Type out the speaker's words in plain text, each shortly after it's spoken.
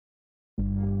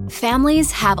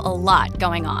Families have a lot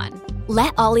going on.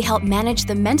 Let Ollie help manage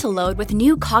the mental load with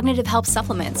new cognitive help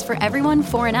supplements for everyone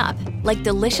 4 and up, like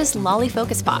delicious Lolly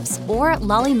Focus Pops or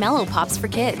Lolly Mellow Pops for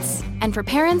kids. And for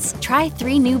parents, try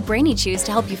 3 new Brainy Chews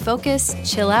to help you focus,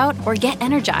 chill out, or get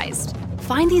energized.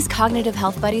 Find these cognitive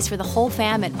health buddies for the whole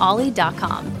fam at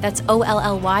ollie.com. That's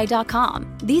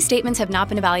OLLY.com. These statements have not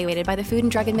been evaluated by the Food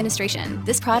and Drug Administration.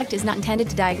 This product is not intended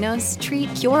to diagnose,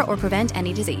 treat, cure, or prevent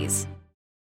any disease.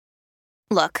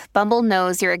 Look, Bumble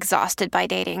knows you're exhausted by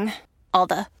dating. All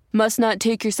the, must not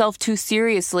take yourself too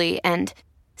seriously, and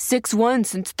 6'1"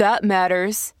 since that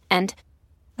matters, and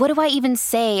what do I even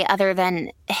say other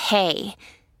than, hey?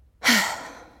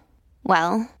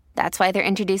 Well, that's why they're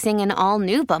introducing an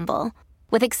all-new Bumble,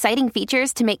 with exciting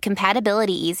features to make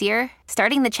compatibility easier,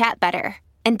 starting the chat better,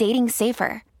 and dating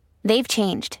safer. They've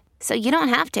changed, so you don't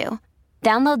have to.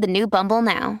 Download the new Bumble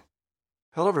now.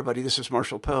 Hello, everybody. This is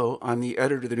Marshall Poe. I'm the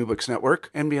editor of the New Books Network.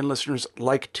 NBN listeners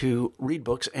like to read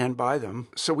books and buy them.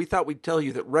 So we thought we'd tell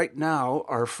you that right now,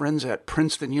 our friends at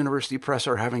Princeton University Press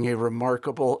are having a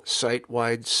remarkable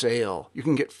site-wide sale. You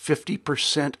can get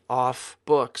 50% off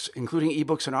books, including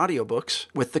ebooks and audiobooks,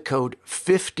 with the code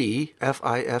 50,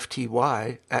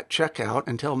 F-I-F-T-Y, at checkout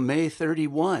until May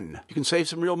 31. You can save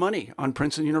some real money on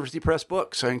Princeton University Press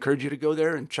books. I encourage you to go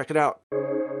there and check it out.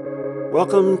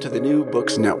 Welcome to the New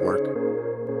Books Network.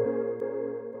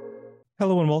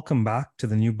 Hello and welcome back to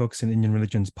the New Books in Indian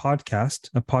Religions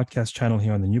podcast, a podcast channel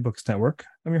here on the New Books Network.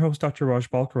 I'm your host, Dr. Raj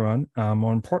Balkaran.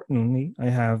 More importantly, I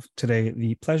have today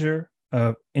the pleasure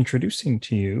of introducing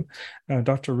to you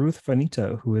Dr. Ruth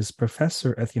Vanita, who is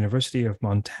professor at the University of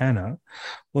Montana.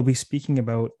 We'll be speaking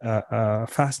about a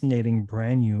fascinating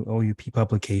brand new OUP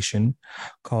publication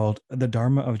called The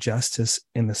Dharma of Justice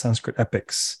in the Sanskrit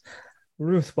Epics.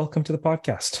 Ruth, welcome to the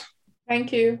podcast.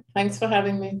 Thank you. Thanks for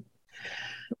having me.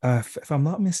 If I'm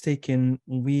not mistaken,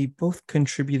 we both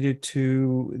contributed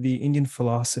to the Indian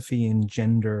philosophy and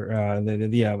gender,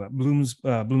 the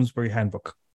Bloomsbury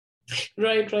Handbook.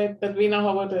 Right. That Veena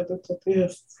Howard edited,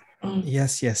 yes.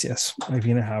 Yes.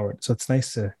 Veena Howard. So it's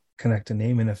nice to connect a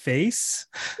name and a face.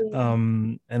 Yeah.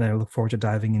 And I look forward to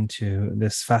diving into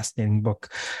this fascinating book.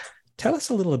 Tell us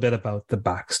a little bit about the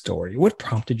backstory. What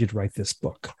prompted you to write this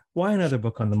book? Why another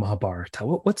book on the Mahabharata?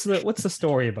 What's the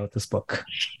story about this book?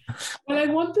 Well, I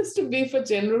want this to be for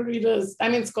general readers. I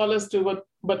mean, scholars too,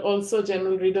 but also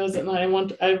general readers. And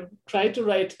I try to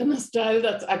write in a style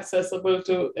that's accessible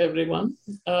to everyone.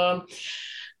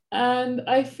 And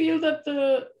I feel that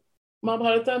the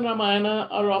Mahabharata and Ramayana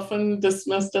are often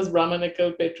dismissed as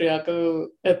Brahmanical, patriarchal,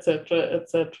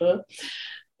 etc.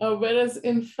 Whereas,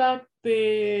 in fact,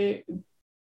 they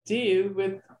deal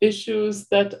with issues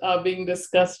that are being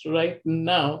discussed right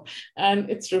now. And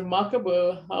it's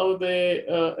remarkable how they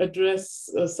address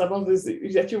some of these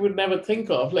that you would never think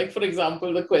of. Like, for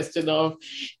example, the question of,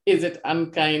 is it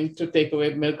unkind to take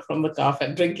away milk from the calf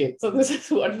and drink it? So this is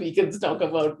what we can talk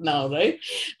about now, right?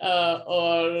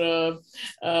 Or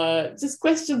just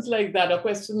questions like that, or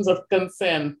questions of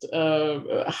consent.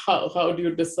 How do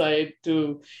you decide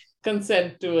to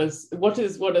consent to us? What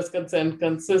does consent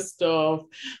consist of?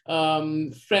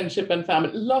 Friendship and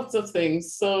family, lots of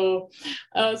things. So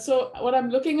what I'm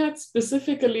looking at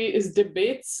specifically is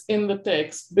debates in the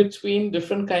text between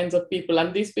different kinds of people.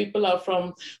 And these people are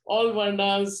from all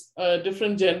varnas,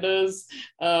 different genders,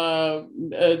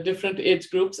 different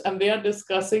age groups, and they are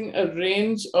discussing a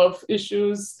range of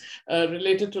issues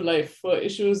related to life,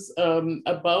 issues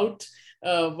about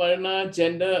varna,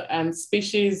 gender, and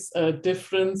species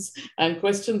difference, and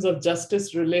questions of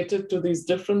justice related to these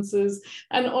differences.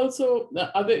 And also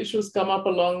other issues come up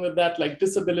along with that, like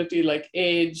disability, like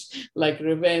age, like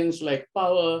revenge, like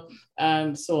power,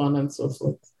 and so on and so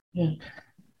forth. Yeah.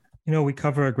 We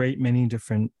cover a great many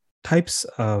different types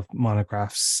of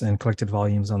monographs and collected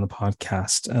volumes on the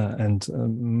podcast, and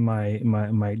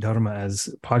my dharma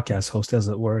as podcast host, as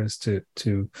it were, is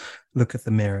to look at the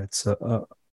merits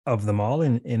of them all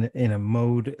in a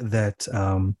mode that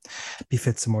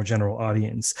befits a more general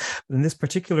audience. In this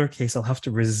particular case, I'll have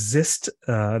to resist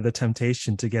the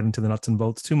temptation to get into the nuts and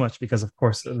bolts too much, because of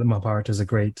course the Mahabharata is a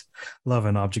great love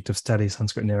and object of study.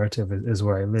 Sanskrit narrative is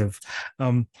where I live.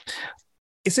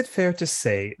 Is it fair to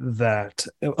say that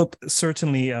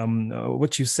certainly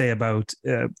what you say about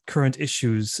current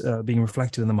issues being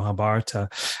reflected in the Mahabharata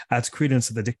adds credence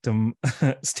to the dictum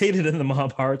stated in the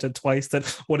Mahabharata twice, that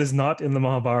what is not in the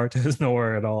Mahabharata is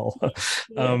nowhere at all?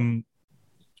 Yeah.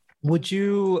 Would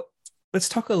you let's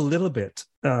talk a little bit.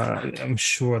 I'm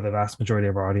sure the vast majority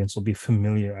of our audience will be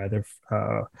familiar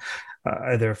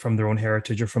either from their own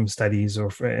heritage or from studies or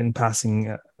in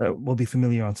passing, will be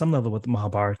familiar on some level with the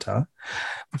Mahabharata.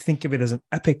 We think of it as an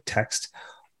epic text.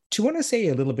 Do you want to say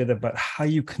a little bit about how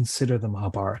you consider the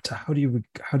Mahabharata? How do you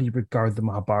regard the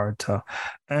Mahabharata?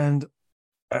 And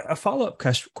a follow-up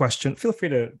question, feel free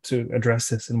to address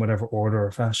this in whatever order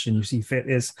or fashion you see fit,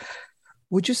 is,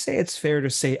 would you say it's fair to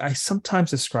say I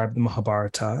sometimes describe the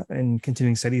Mahabharata in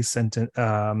continuing studies,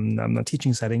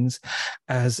 teaching settings,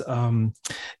 as something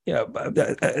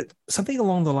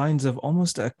along the lines of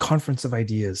almost a conference of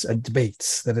ideas, a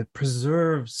debates, that it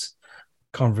preserves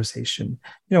conversation?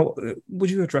 Would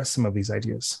you address some of these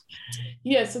ideas?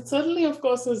 Yes, it certainly, of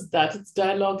course, is that. It's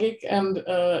dialogic, and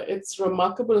it's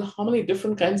remarkable how many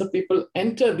different kinds of people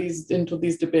enter into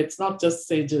these debates, not just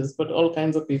sages, but all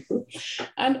kinds of people.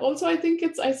 And also, I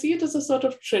see it as a sort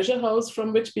of treasure house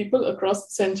from which people across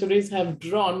the centuries have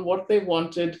drawn what they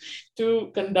wanted to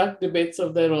conduct debates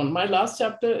of their own. My last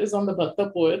chapter is on the Bhakta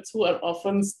poets, who are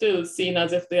often still seen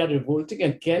as if they are revolting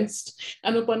against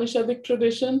an Upanishadic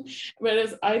tradition, whereas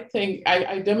I think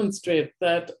I demonstrate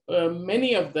that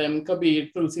many of them, Kabir,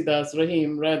 Tulsidas,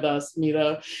 Rahim, Raidas,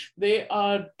 Meera, they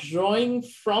are drawing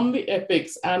from the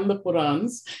epics and the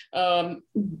Purans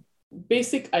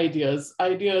basic ideas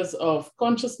of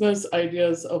consciousness,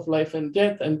 ideas of life and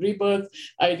death and rebirth,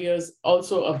 ideas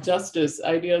also of justice,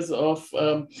 ideas of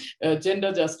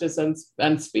gender justice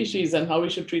and species and how we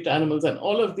should treat animals and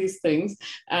all of these things,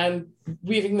 and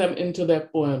weaving them into their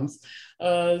poems.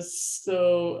 That's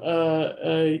how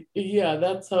I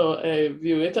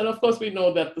view it. And of course, we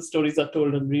know that the stories are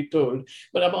told and retold,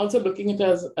 but I'm also looking at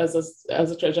it as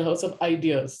a treasure house of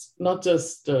ideas, not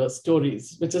just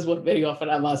stories, which is what very often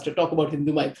I'm asked to talk about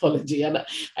Hindu mythology. And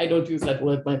I don't use that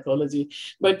word mythology,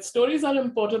 but stories are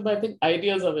important, but I think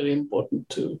ideas are very important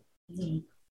too.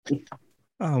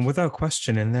 Without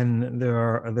question. And then there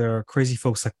are crazy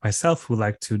folks like myself who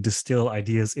like to distill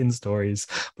ideas in stories.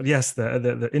 But yes,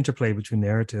 the interplay between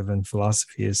narrative and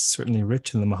philosophy is certainly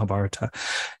rich in the Mahabharata.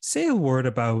 Say a word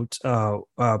about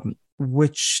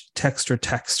which text or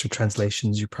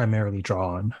translations you primarily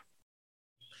draw on.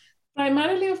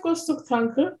 Primarily, of course,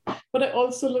 Suktankar, but I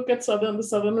also look at the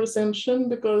Southern Recension,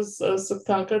 because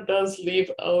Suktankar does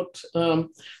leave out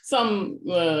some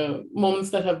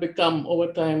moments that have become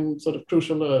over time sort of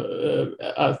crucial,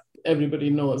 as everybody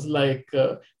knows, like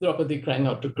Draupadi crying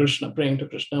out to Krishna, praying to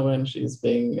Krishna when she's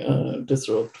being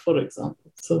disrobed, for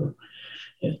example. So,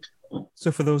 yeah.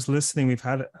 So for those listening, we've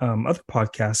had other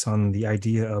podcasts on the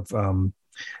idea of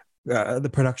the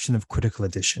production of critical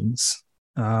editions.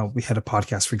 We had a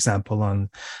podcast, for example, on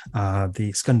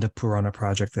the Skanda Purana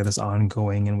project that is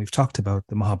ongoing, and we've talked about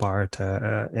the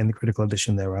Mahabharata and the critical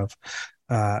edition thereof.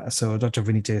 So Dr.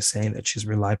 Vinita is saying that she's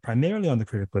relied primarily on the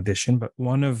critical edition, but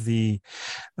one of the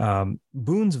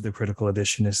boons of the critical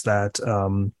edition is that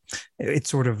it's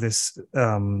sort of this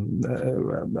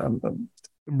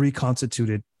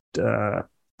reconstituted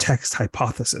text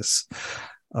hypothesis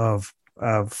of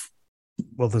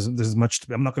well, there's much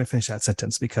I'm not going to finish that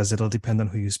sentence because it'll depend on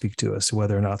who you speak to as to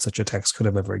whether or not such a text could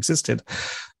have ever existed.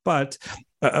 But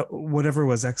whatever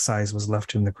was excised was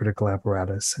left in the critical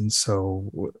apparatus. And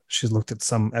so she's looked at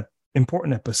some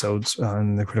important episodes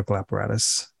in the critical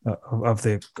apparatus of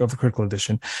the critical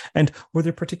edition. And were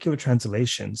there particular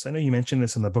translations? I know you mentioned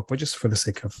this in the book, but just for the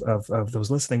sake of those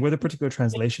listening, were there particular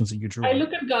translations that you drew? I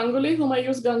look at Ganguly, whom I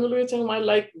use Ganguly, whom I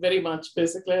like very much.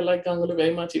 Basically, I like Ganguly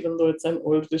very much, even though it's an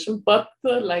old edition, but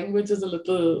the language is a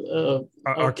little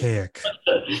archaic.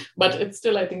 But it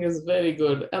still, I think, is very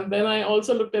good. And then I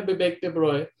also looked at Vivek de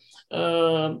Broglie.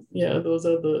 Those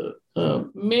are the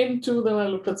main two. Then I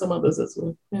looked at some others as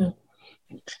well. Yeah.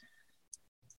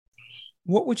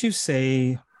 What would you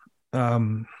say,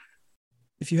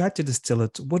 if you had to distill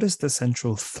it, what is the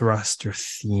central thrust or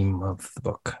theme of the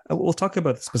book? We'll talk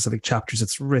about the specific chapters.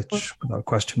 It's rich, without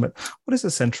question, but what is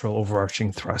the central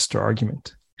overarching thrust or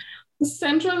argument? The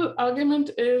central argument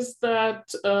is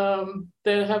that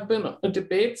there have been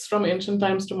debates from ancient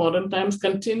times to modern times,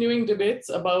 continuing debates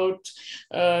about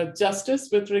justice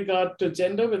with regard to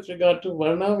gender, with regard to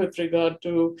varna, with regard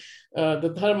to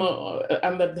the dharma,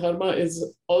 and that dharma is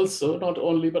also, not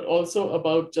only, but also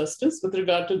about justice with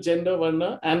regard to gender,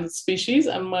 varna, and species.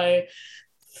 And my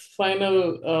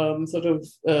final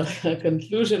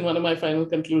conclusion, one of my final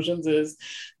conclusions is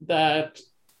that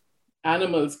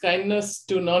animals, kindness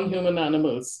to non-human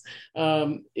animals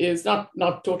is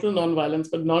not total non-violence,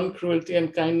 but non-cruelty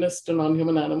and kindness to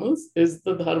non-human animals is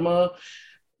the dharma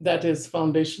that is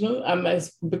foundational, and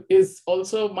is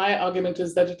also my argument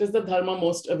is that it is the dharma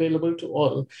most available to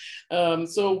all.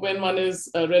 So when one is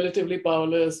relatively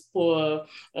powerless, poor,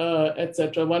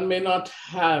 etc., one may not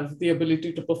have the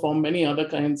ability to perform many other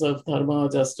kinds of dharma or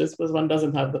justice because one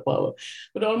doesn't have the power.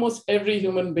 But almost every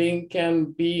human being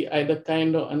can be either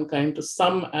kind or unkind to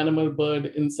some animal,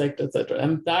 bird, insect, etc.,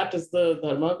 and that is the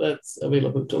dharma that's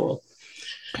available to all.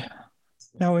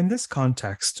 Now, in this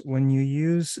context, when you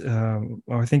use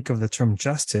or think of the term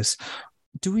justice,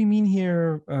 do we mean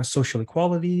here social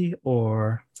equality,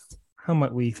 or how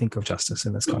might we think of justice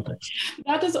in this context?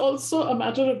 That is also a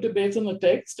matter of debate in the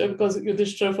text, because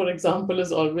Yudhishthira, for example,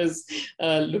 is always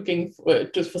looking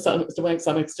to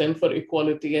some extent for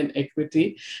equality and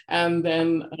equity. And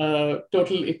then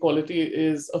total equality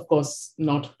is, of course,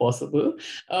 not possible.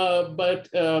 But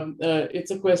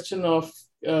it's a question of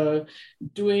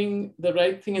doing the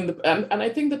right thing and I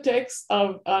think the texts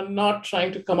are not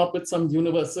trying to come up with some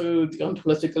universal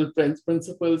deontological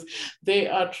principles. They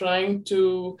are trying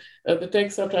to the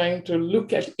texts are trying to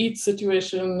look at each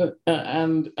situation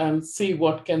and see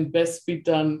what can best be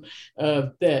done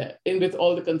there, with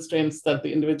all the constraints that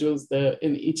the individuals there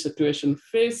in each situation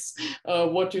face,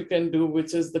 what you can do,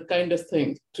 which is the kindest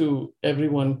thing to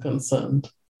everyone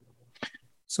concerned.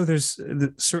 So there's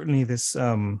certainly this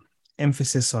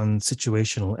emphasis on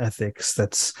situational ethics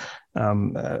that's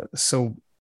so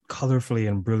colorfully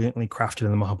and brilliantly crafted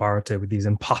in the Mahabharata, with these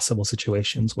impossible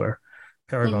situations where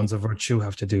paragons of virtue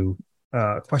have to do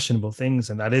questionable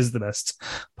things, and that is the best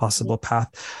possible path.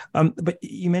 But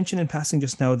you mentioned in passing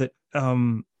just now that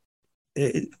in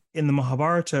the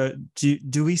Mahabharata,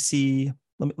 do we see,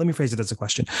 let me phrase it as a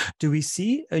question, do we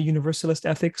see a universalist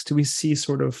ethics? Do we see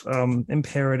sort of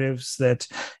imperatives that,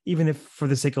 even if for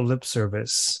the sake of lip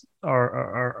service,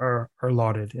 are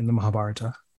lauded in the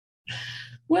Mahabharata?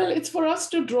 Well, it's for us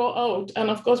to draw out, and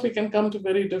of course we can come to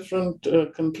very different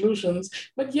conclusions.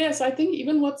 But yes, I think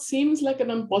even what seems like an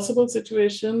impossible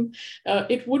situation,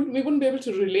 we wouldn't be able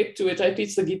to relate to it. I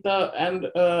teach the Gita,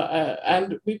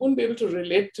 and we wouldn't be able to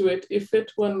relate to it if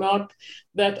it were not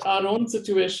that our own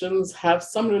situations have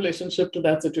some relationship to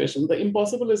that situation. The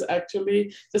impossible is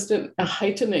actually just a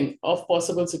heightening of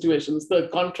possible situations. The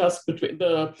contrast between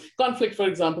the conflict, for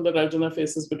example, that Arjuna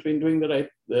faces between doing the right,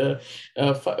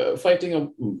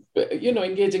 fighting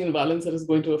engaging in violence that is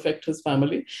going to affect his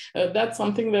family. That's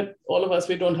something that all of us,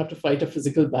 we don't have to fight a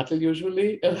physical battle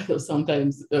usually.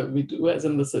 Sometimes we do, as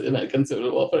in the American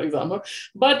Civil War, for example.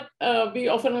 But we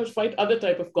often have to fight other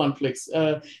type of conflicts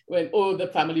when, the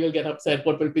family will get upset.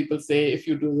 What will people say if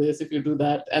you do this, if you do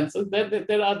that? And so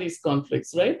there are these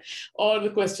conflicts, right? Or the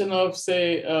question of,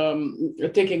 say,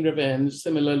 taking revenge,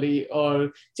 similarly,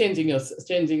 or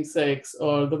changing sex,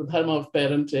 or the dharma of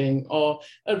parenting, or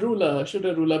a ruler. Should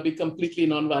a ruler be completely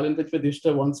nonviolent, which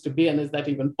Yudhishthira wants to be, and is that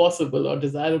even possible or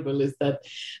desirable? Is that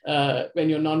when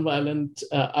you're nonviolent,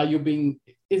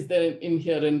 is there an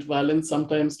inherent violence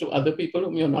sometimes to other people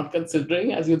whom you're not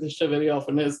considering, as Yudhishthira very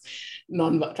often is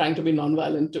trying to be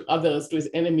nonviolent to others, to his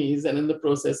enemies, and in the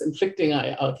process inflicting,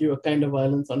 I argue, a kind of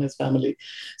violence on his family.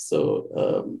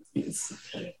 So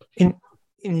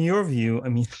in your view, I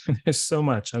mean, there's so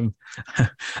much. I'm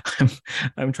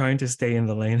trying to stay in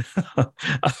the lane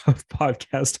of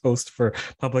podcast host for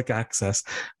public access.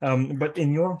 But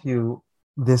in your view,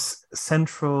 this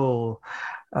central,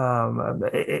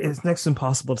 it's next to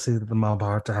impossible to say that the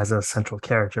Mahabharata has a central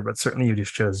character, but certainly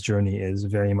Yudhishthira's journey is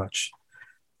very much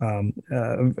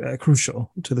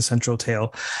crucial to the central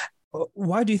tale.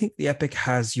 Why do you think the epic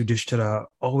has Yudhishthira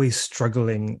always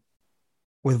struggling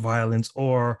with violence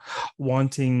or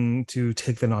wanting to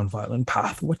take the nonviolent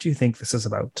path? What do you think this is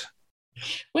about?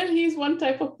 Well, he's one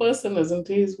type of person, isn't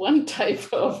he? He's one type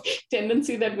of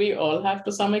tendency that we all have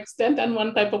to some extent, and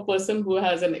one type of person who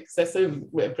has an excessive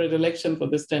predilection for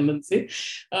this tendency.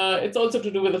 It's also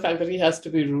to do with the fact that he has to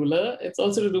be ruler. It's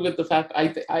also to do with the fact,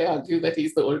 I argue, that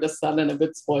he's the oldest son and a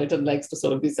bit spoiled and likes to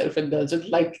sort of be self-indulgent,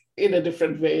 like in a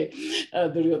different way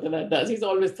Duryodhana does. He's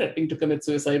always threatening to commit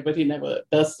suicide, but he never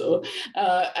does so.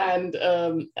 And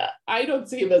I don't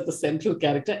see him as the central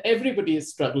character. Everybody is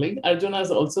struggling. Arjuna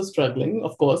is also struggling,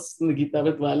 of course, in the Gita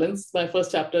with violence. My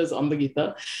first chapter is on the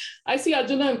Gita. I see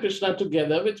Arjuna and Krishna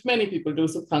together, which many people do,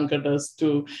 Subhankar does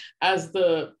too, as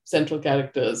the central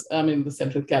characters. I mean, the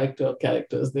central character of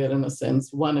characters. They're in a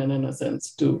sense one and in a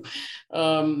sense two.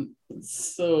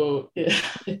 So yeah.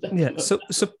 Yeah, so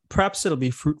perhaps it'll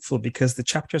be fruitful because the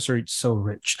chapters are so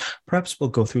rich. Perhaps we'll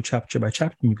go through chapter by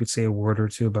chapter and you could say a word or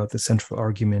two about the central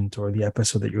argument or the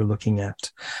episode that you're looking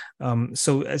at.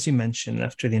 So as you mentioned,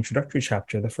 after the introductory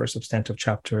chapter, the first substantive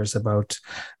chapter is about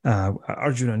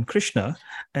Arjuna and Krishna.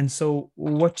 And so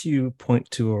what do you point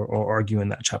to or argue in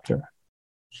that chapter?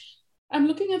 I'm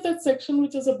looking at that section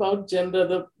which is about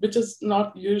gender, which is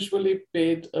not usually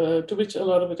paid, to which a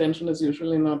lot of attention is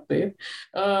usually not paid.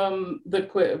 When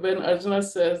Arjuna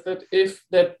says that if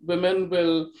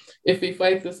we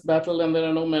fight this battle and there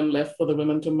are no men left for the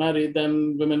women to marry,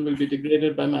 then women will be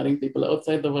degraded by marrying people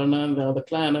outside the Varna and the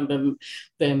clan, and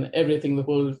then everything, the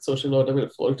whole social order will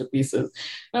fall to pieces.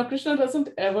 Now, Krishna doesn't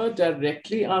ever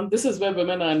directly, this is where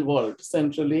women are involved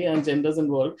centrally and genders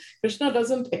involved. Krishna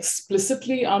doesn't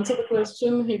explicitly answer the question.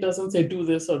 He doesn't say do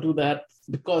this or do that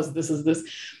because this is this.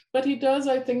 But he does,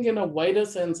 I think, in a wider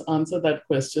sense, answer that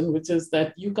question, which is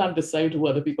that you can't decide who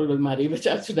other people will marry, which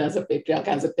Arjuna as a patriarch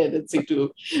has a tendency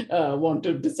to want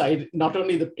to decide not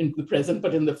only in the present,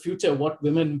 but in the future, what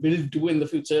women will do in the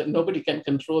future. Nobody can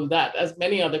control that, as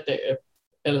many other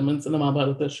elements in the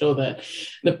Mahabharata show that.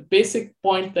 The basic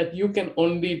point that you can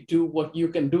only do what you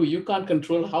can do. You can't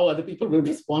control how other people will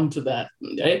respond to that,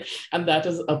 right? And that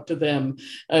is up to them.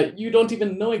 You don't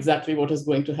even know exactly what is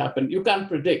going to happen. You can't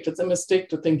predict. It's a mistake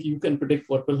to think you can predict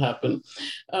what will happen.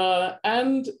 I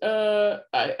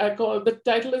call the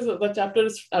title is the chapter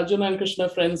is Arjuna and Krishna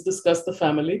friends discuss the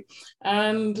family,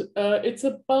 and it's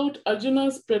about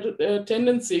Arjuna's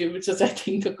tendency, which is I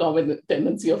think a common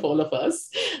tendency of all of us,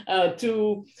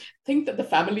 to think that the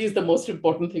family is the most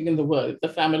important thing in the world, the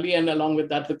family, and along with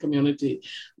that, the community.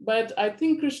 But I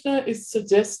think Krishna is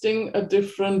suggesting a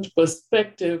different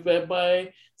perspective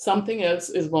whereby something else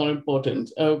is more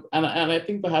important. And I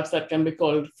think perhaps that can be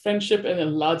called friendship in a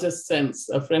larger sense,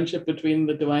 a friendship between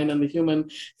the divine and the human,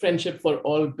 friendship for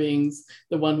all beings,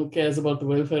 the one who cares about the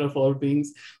welfare of all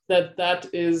beings, that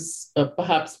is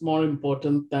perhaps more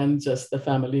important than just the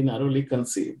family narrowly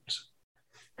conceived.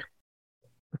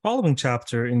 The following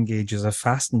chapter engages a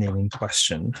fascinating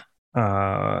question,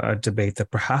 a debate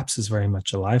that perhaps is very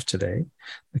much alive today,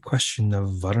 the question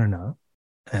of Varna.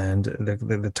 And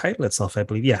the title itself, I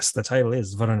believe, yes, the title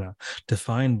is Varna,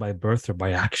 defined by birth or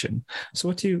by action. So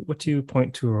what do you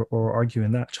point to or argue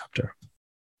in that chapter?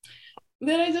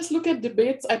 Then I just look at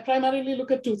debates. I primarily look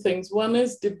at two things. One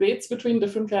is debates between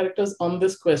different characters on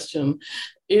this question.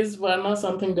 Is Varna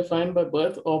something defined by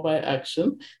birth or by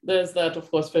action? There's that, of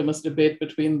course, famous debate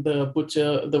between the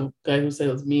butcher, the guy who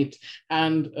sells meat,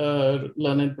 and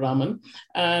learned Brahmin.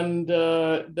 And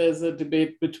there's a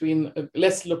debate between,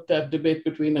 less looked at debate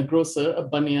between a grocer, a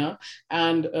banya,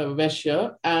 and a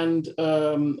Vaishya, and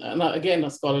again,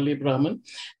 a scholarly Brahmin.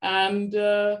 And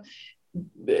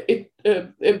and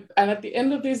at the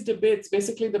end of these debates,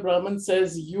 basically the Brahmin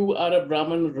says, you are a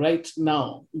Brahmin right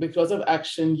now because of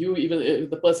action. You, even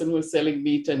the person who is selling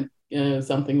meat and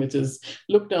something which is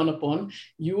looked down upon,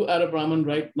 you are a Brahmin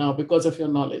right now because of your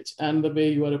knowledge and the way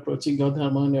you are approaching your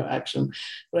dharma and your action,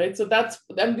 right? So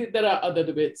then there are other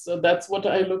debates. So that's what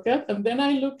I look at. And then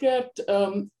I look at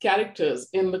characters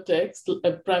in the text,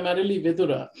 primarily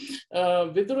Vidura.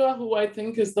 Vidura, who I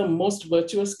think is the most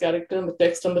virtuous character in the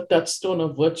text and the touchstone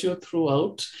of virtue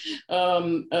throughout.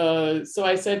 So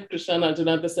I said Krishna and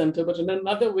Arjuna at the center, but in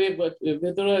another way,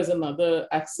 Vidura is another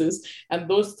axis. And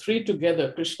those three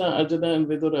together, Krishna, Arjuna, and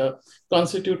Vidura,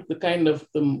 constitute the kind of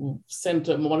the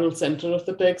center, moral center of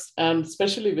the text, and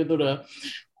especially Vidura,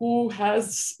 who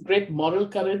has great moral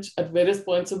courage at various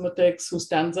points in the text, who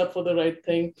stands up for the right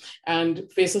thing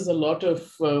and faces a lot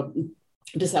of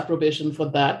disapprobation for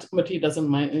that, but he doesn't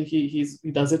mind. He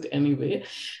does it anyway,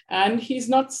 and he's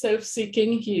not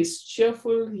self-seeking. He is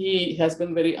cheerful. He has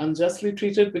been very unjustly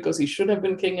treated because he should have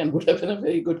been king and would have been a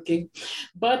very good king,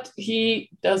 but he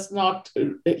doesn't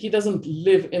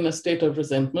live in a state of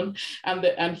resentment,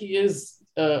 and he is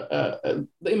the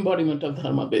embodiment of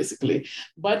dharma, basically.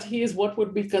 But he is what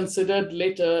would be considered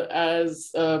later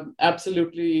as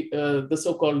absolutely the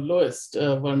so-called lowest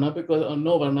varna, or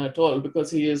no varna at all, because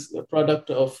he is a product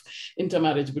of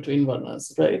intermarriage between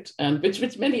varnas, right? And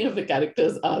which many of the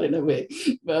characters are in a way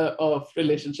of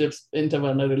relationships,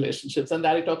 intervarna relationships. And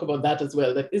I talk about that as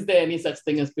well, that is there any such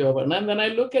thing as pure varna? And then I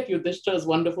look at Yudhishthira's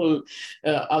wonderful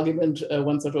argument,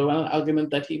 one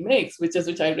argument that he makes, which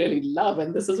I really love.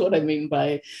 And this is what I mean by by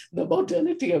the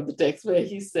modernity of the text, where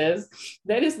he says,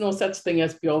 there is no such thing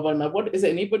as pure Varna. What is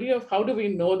anybody of, how do we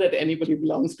know that anybody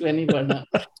belongs to any Varna?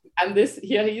 And this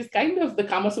here, he's kind of, the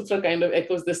Kama Sutra kind of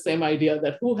echoes this same idea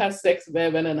that who has sex,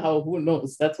 where, when, and how, who knows?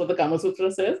 That's what the Kama Sutra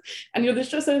says. And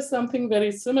Yudhishthira says something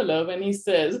very similar when he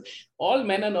says, all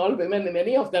men and all women, and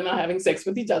many of them are having sex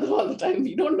with each other all the time.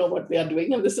 We don't know what they are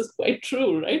doing. And this is quite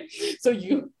true, right? So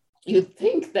you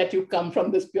think that you come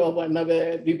from this pure Varna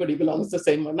where everybody belongs to the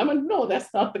same Varna. But no,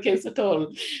 that's not the case at all.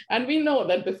 And we know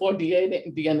that before DNA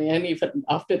and even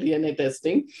after DNA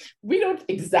testing, we don't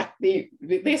exactly,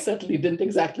 they certainly didn't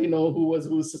exactly know who was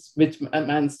which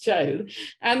man's child.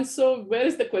 And so where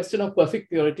is the question of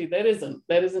perfect purity? There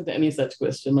isn't any such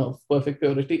question of perfect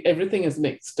purity. Everything is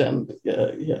mixed. And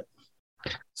yeah.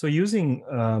 So using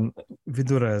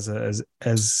Vidura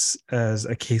as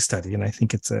a case study, and I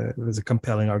think there's a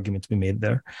compelling argument to be made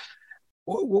there.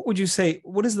 What would you say?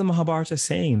 What is the Mahabharata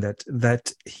saying?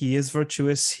 That he is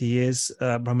virtuous, he is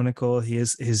Brahmanical, he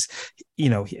is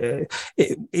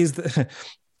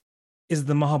is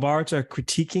the Mahabharata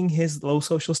critiquing his low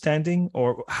social standing,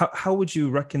 or how would you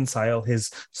reconcile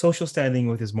his social standing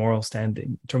with his moral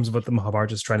standing in terms of what the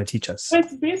Mahabharata is trying to teach us?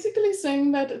 It's basically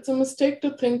saying that it's a mistake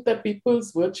to think that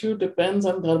people's virtue depends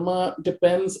on dharma,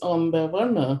 depends on their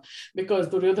varna, because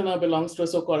Duryodhana belongs to a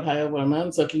so-called higher varna,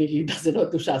 and certainly he does it,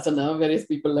 or Dushasana, various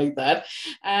people like that,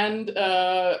 and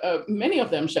many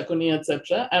of them, Shakuni,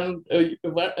 etc. And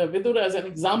Vidura as an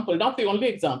example, not the only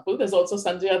example. There's also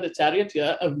Sanjaya the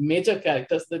charioteer, a major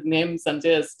characters. The name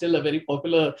Sanjay is still a very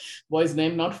popular boy's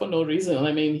name, not for no reason.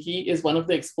 I mean, he is one of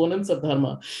the exponents of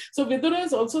Dharma. So Vidura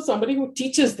is also somebody who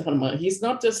teaches Dharma. He's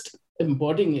not just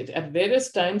embodying it. At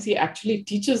various times, he actually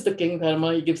teaches the king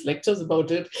Dharma. He gives lectures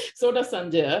about it. So does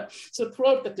Sanjaya. So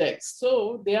throughout the text.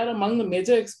 So they are among the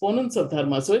major exponents of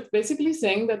Dharma. So it's basically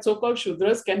saying that so-called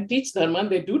Shudras can teach Dharma,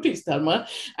 and they do teach Dharma,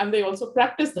 and they also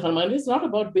practice Dharma. And it's not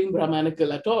about being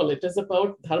Brahmanical at all. It is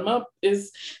about Dharma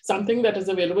is something that is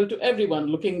available to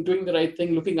everyone, doing the right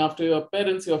thing, looking after your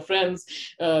parents, your friends,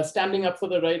 standing up for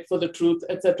the right, for the truth,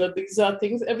 etc. These are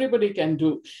things everybody can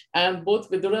do. And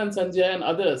both Vidura and Sanjaya and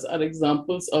others are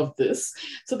examples of this.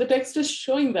 So the text is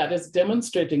showing that, it's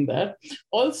demonstrating that.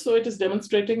 Also, it is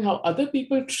demonstrating how other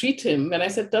people treat him. When I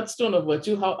said touchstone of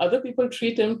virtue, how other people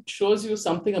treat him shows you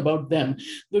something about them.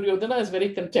 Duryodhana is very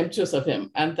contemptuous of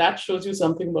him, and that shows you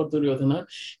something about Duryodhana.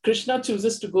 Krishna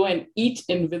chooses to go and eat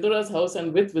in Vidura's house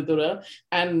and with Vidura,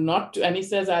 and he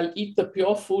says, I'll eat the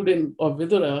pure food of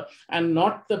Vidura and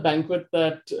not the banquet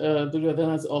that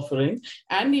Duryodhana is offering.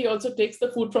 And he also takes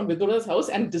the food from Vidura's house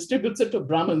and distributes it to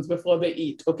Brahmins before they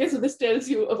eat. Okay, so this tells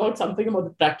you about something about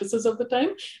the practices of the time,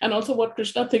 and also what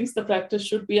Krishna thinks the practice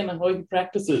should be and how he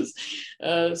practices.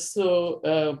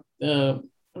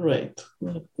 Right.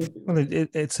 Well,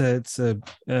 it's a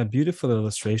beautiful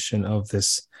illustration of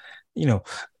this.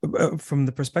 From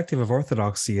the perspective of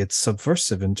orthodoxy, it's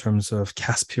subversive in terms of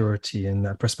caste purity in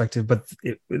that perspective. But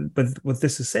what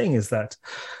this is saying is that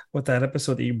what that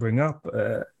episode that you bring up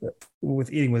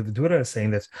with eating with Vidura is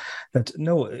saying that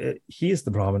no, he is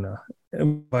the Brahmana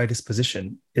by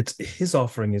disposition. It's his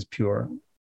offering is pure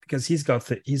because he's got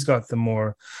the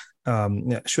more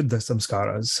Shuddha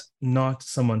samskaras, not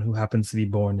someone who happens to be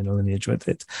born in a lineage with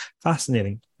it.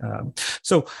 Fascinating.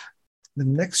 So the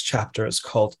next chapter is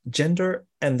called Gender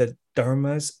and the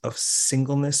Dharmas of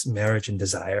Singleness, Marriage, and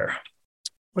Desire.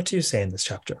 What do you say in this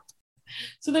chapter?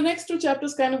 So the next two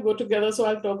chapters kind of go together, so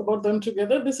I'll talk about them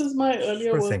together. This is my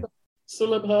earlier work,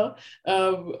 Sulabha,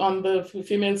 on the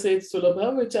female sage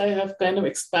Sulabha, which I have kind of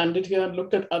expanded here and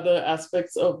looked at other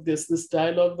aspects of this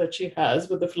dialogue that she has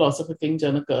with the philosopher King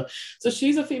Janaka. So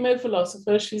she's a female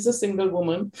philosopher, she's a single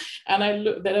woman, and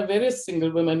there are various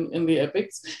single women in the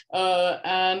epics,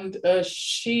 and I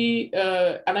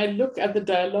look at the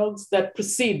dialogues that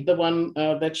precede the one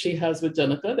that she has with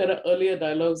Janaka. There are earlier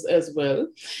dialogues as well,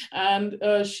 and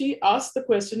she asked the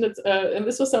question, and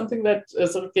this was something that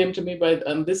sort of came to me by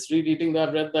this reading.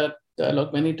 I've read that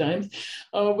dialogue many times,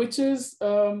 which is,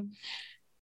 what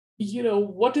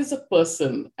is a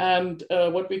person and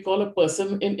what we call a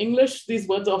person. In English, these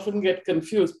words often get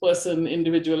confused, person,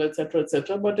 individual, etc.,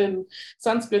 etc. But in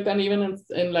Sanskrit and even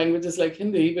in languages like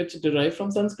Hindi, which derive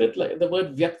from Sanskrit, like the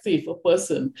word vyakti for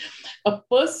person, a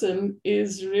person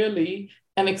is really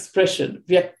an expression,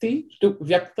 vyakti to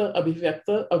vyakta,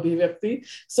 abhivyakti.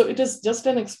 So it is just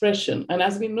an expression. And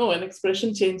as we know, an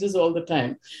expression changes all the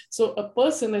time. So a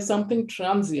person is something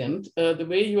transient. The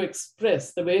way you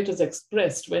express, the way it is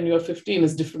expressed when you are 15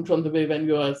 is different from the way when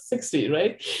you are 60,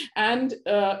 right? And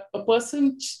a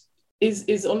person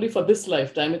is only for this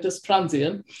lifetime. It is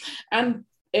transient. And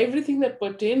everything that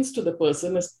pertains to the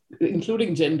person, is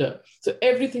including gender. So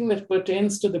everything that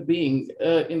pertains to the being,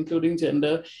 including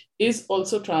gender, is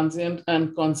also transient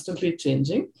and constantly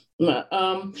changing.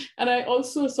 And I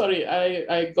also,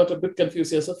 I got a bit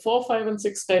confused here. So 4, 5, and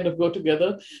 6 kind of go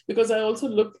together, because I also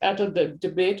look at a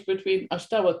debate between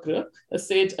Ashtavakra, a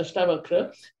sage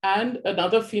Ashtavakra, and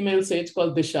another female sage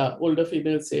called Disha, older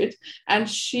female sage. And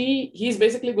he's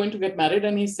basically going to get married,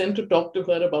 and he's sent to talk to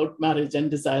her about marriage and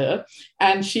desire.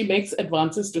 And she makes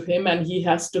advances to him, and he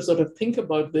has to sort of think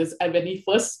about this. And when he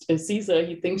first sees her,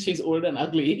 he thinks she's old and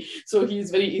ugly. So it's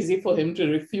very easy for him to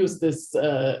refuse this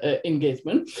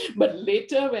engagement. But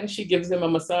later, when she gives him a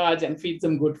massage and feeds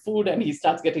him good food, and he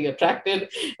starts getting attracted,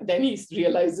 then he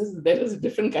realizes there is a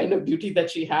different kind of beauty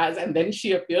that she has. And then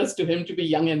she appears to him to be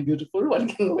young and beautiful.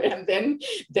 And then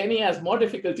he has more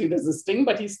difficulty resisting,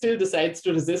 but he still decides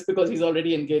to resist because he's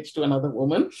already engaged to another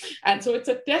woman. And so it's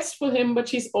a test for him, but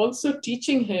she's also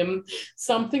teaching him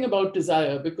something about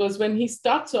desire, because when he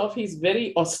starts off, he's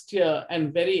very austere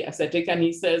and very ascetic, and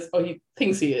he says, or he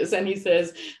thinks he is, and he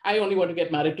says, I only want to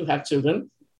get married to have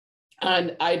children.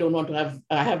 And I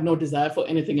have no desire for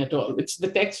anything at all, which the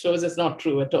text shows is not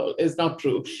true at all, is not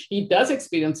true. He does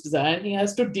experience desire, and he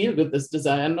has to deal with this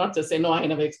desire and not just say, no, I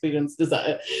never experienced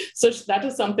desire. So that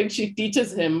is something she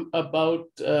teaches him about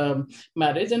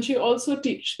marriage. And it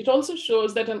also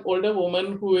shows that an older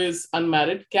woman who is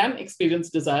unmarried can experience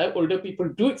desire. Older people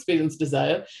do experience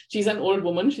desire. She's an old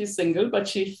woman, she's single, but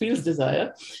she feels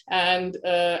desire. And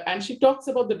she talks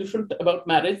about about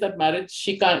marriage, that marriage,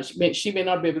 she may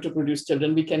not be able to produce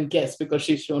children. We can guess because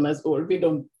she's shown as old. We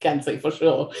can't say for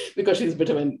sure because she's a bit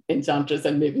of an enchantress,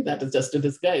 and maybe that is just a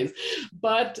disguise.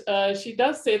 But she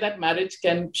does say that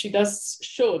she does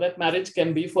show that marriage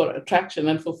can be for attraction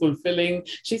and for fulfilling.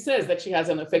 She says that she has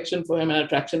an affection for him, an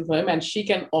attraction for him, and she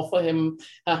can offer him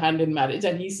her hand in marriage.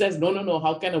 And he says, no,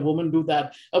 how can a woman do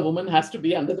that? A woman has to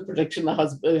be under the protection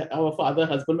of our father,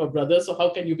 husband, or brother. So how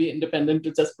can you be independent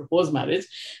to just propose marriage?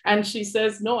 And she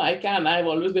says, no, I can. I've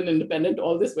always been independent.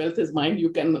 All this wealth is mine, you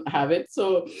can have it.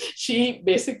 So she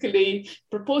basically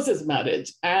proposes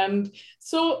marriage. And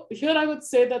so here I would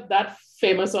say that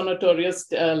famous or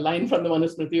notorious line from the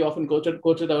Manusmriti, often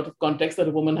quoted out of context, that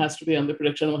a woman has to be under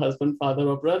protection of a husband, father,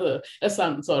 or brother, a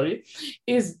son,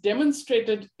 is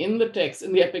demonstrated in the text,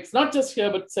 in the epics, not just here,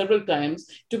 but several times,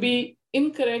 to be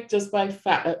incorrect just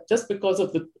because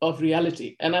of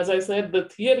reality. And as I said, the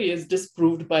theory is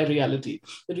disproved by reality.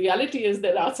 The reality is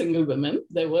there were single women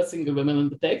in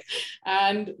the text,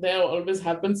 and there always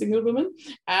have been single women.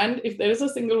 And if there is a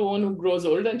single woman who grows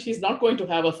old, and she's not going to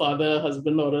have a father, a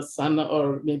husband, or a son,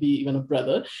 or maybe even a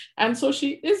brother, and so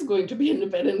she is going to be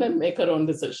independent and make her own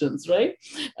decisions, right?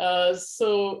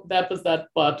 So that was that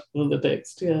part of the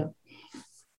text. Yeah.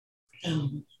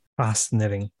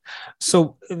 Fascinating.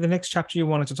 So the next chapter you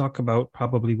wanted to talk about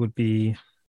probably would be,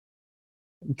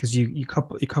 because you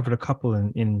covered a couple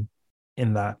in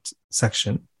that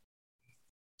section.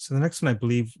 So the next one, I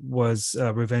believe, was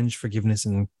revenge, forgiveness,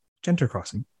 and gender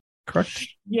crossing. Correct?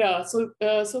 Yeah. So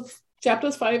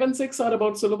chapters 5 and 6 are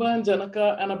about Sulabha and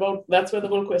Janaka, and that's where the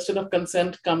whole question of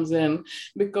consent comes in,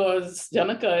 because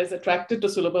Janaka is attracted to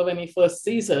Sulabha when he first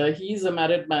sees her. He's a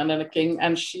married man and a king,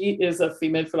 and she is a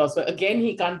female philosopher. Again,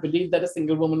 he can't believe that a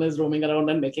single woman is roaming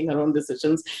around and making her own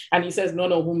decisions. And he says,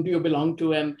 no, whom do you belong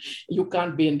to? And you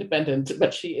can't be independent,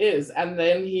 but she is. And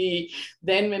then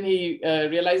when he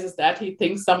realizes that, he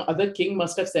thinks some other king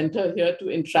must have sent her here to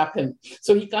entrap him.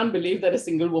 So he can't believe that a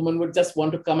single woman would just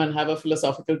want to come and have a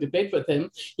philosophical debate with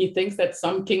him. He thinks that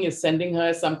some king is sending her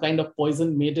as some kind of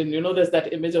poison maiden. There's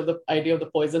that image of the idea of the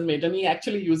poison maiden. He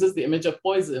actually uses the image of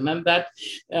poison, and that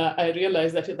I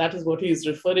realize that is what he is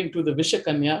referring to, the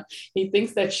Vishakanya. He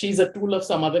thinks that she's a tool of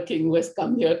some other king who has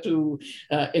come here to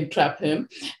entrap him,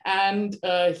 and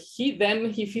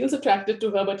he feels attracted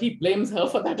to her, but he blames her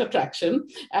for that attraction,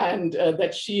 and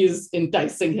that she is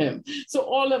enticing him. So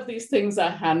all of these things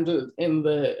are handled in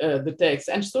the text,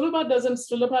 and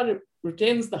Sulabha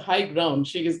retains the high ground.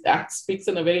 She speaks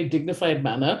in a very dignified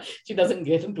manner. She doesn't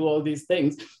get into all these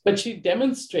things, but she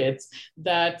demonstrates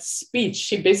that speech.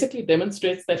 She basically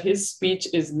demonstrates that his speech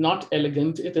is not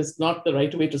elegant. It is not the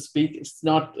right way to speak. It's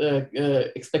not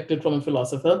expected from a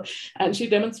philosopher. And she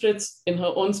demonstrates in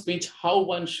her own speech how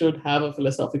one should have a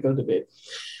philosophical debate.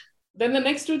 Then the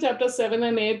next two chapters, 7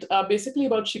 and 8, are basically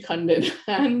about Shikhandin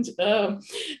and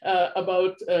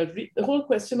about the whole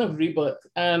question of rebirth.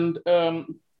 And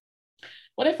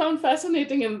What I found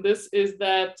fascinating in this is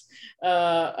that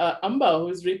Amba, who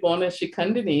is reborn as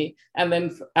Shikhandini, and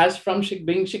then as from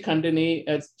being Shikhandini,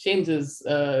 changes,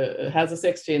 has a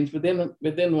sex change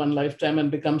within one lifetime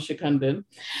and becomes Shikhandin.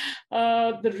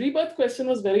 The rebirth question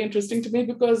was very interesting to me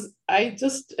because it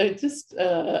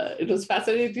was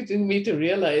fascinating to me to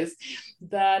realize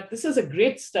that this is a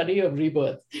great study of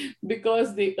rebirth,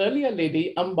 because the earlier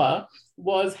lady, Amba,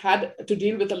 had to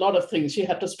deal with a lot of things. She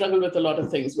had to struggle with a lot of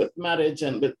things, with marriage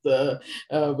and with the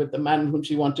man whom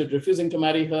she wanted refusing to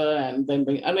marry her and then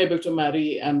being unable to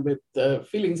marry, and with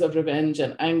feelings of revenge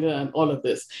and anger and all of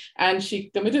this. And she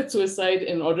committed suicide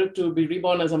in order to be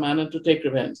reborn as a man and to take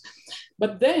revenge.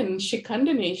 But then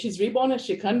Shikhandini, she's reborn as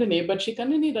Shikhandini, but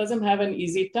Shikhandini doesn't have an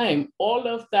easy time. All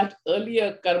of that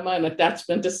earlier karma and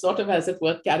attachment is sort of, as it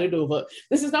were, carried over.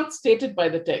 This is not stated by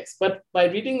the text, but by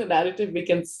reading the narrative, we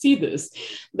can see this,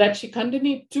 that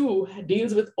Shikhandini too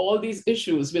deals with all these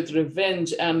issues, with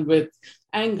revenge and with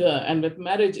anger and with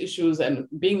marriage issues and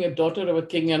being a daughter of a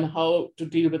king and how to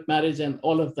deal with marriage and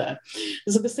all of that.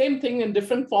 So the same thing in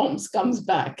different forms comes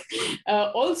back.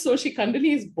 Also,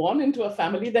 Shikhandini is born into a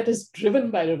family that is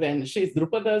driven by revenge. She's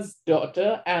Drupada's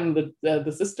daughter and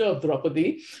the sister of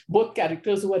Draupadi, both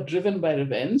characters who are driven by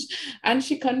revenge. And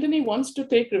Shikhandini wants to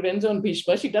take revenge on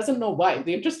Bhishma. She doesn't know why.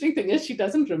 The interesting thing is she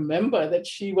doesn't remember that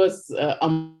she was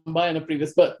Amba in a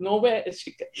previous birth. Nowhere is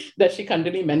that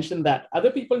Shikhandini mentioned that.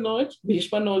 Other people know it.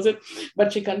 Bhishma knows it, but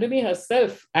Shikhandini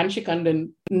herself and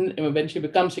Shikhandin, when she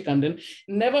becomes Shikhandin,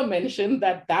 never mentioned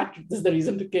that is the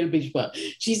reason to kill Bhishma.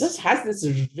 She just has this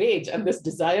rage and this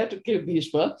desire to kill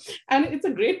Bhishma, and it's a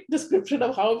great description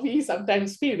of how we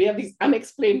sometimes feel. We have these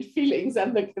unexplained feelings,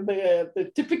 and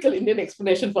the typical Indian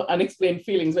explanation for unexplained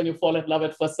feelings when you fall in love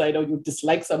at first sight or you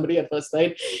dislike somebody at first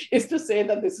sight is to say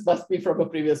that this must be from a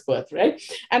previous birth, right?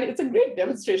 And it's a great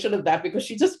demonstration of that, because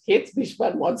she just hates Bhishma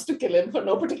and wants to kill him for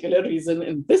no particular reason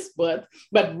in this birth,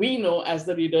 but we know as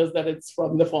the readers that it's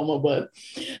from the former birth.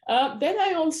 Then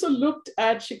I also looked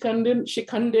at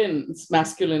Shikhandin's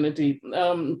masculinity.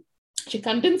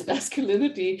 Shikhandin's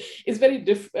masculinity is very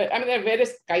different. I mean, there are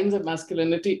various kinds of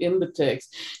masculinity in the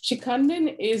text.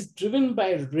 Shikhandin is driven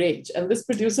by rage, and this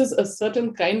produces a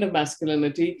certain kind of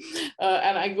masculinity.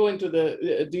 And I go into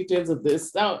the details of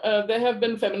this. Now, there have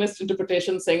been feminist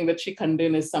interpretations saying that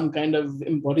Shikhandin is some kind of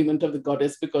embodiment of the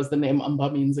goddess because the name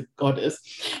Amba means a goddess.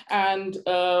 And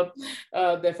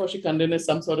therefore, Shikhandin is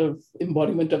some sort of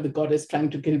embodiment of the goddess trying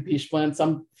to kill Bhishma. And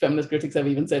some feminist critics have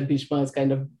even said Bhishma is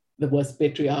kind of the worst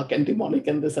patriarch and demonic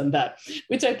and this and that,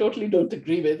 which I totally don't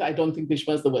agree with. I don't think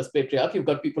Bhishma is the worst patriarch. You've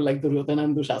got people like Duryodhana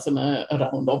and Dushasana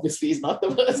around. Obviously, he's not the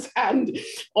worst. And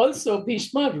also,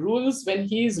 Bhishma rules when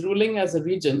he's ruling as a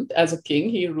regent, as a king.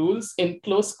 He rules in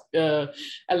close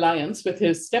alliance with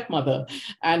his stepmother,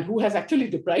 and who has actually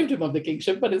deprived him of the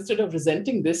kingship. But instead of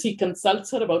resenting this, he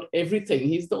consults her about everything.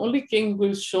 He's the only king who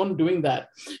is shown doing that,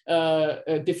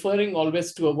 deferring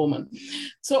always to a woman.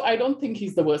 So I don't think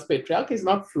he's the worst patriarch. He's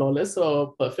not flawless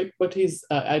or perfect, but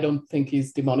I don't think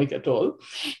he's demonic at all.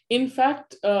 In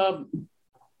fact,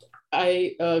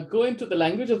 I go into the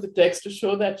language of the text to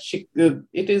show that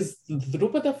it is the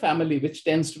Drupada family which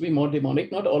tends to be more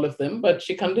demonic, not all of them, but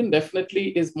Shikhandin definitely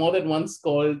is more than once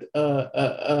called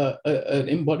an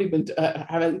embodiment,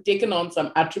 having taken on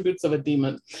some attributes of a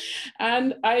demon.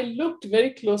 And I looked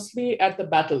very closely at the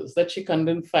battles that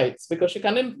Shikhandin fights, because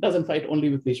Shikhandin doesn't fight only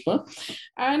with Bhishma.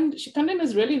 And Shikhandin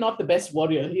is really not the best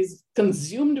warrior. He's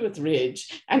consumed with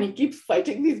rage, and he keeps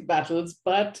fighting these battles,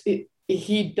 but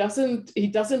he doesn't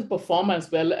perform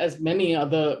as well as many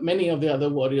of the other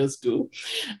warriors do.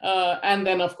 And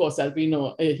then, of course, as we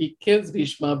know, he kills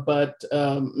Bhishma, but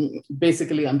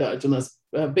basically under Arjuna's.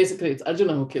 Basically, it's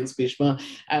Arjuna who kills Bhishma,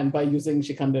 and by using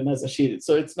Shikhandin as a shield.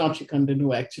 So it's not Shikhandin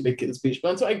who actually kills Bhishma.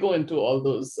 And so I go into all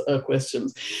those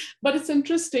questions. But it's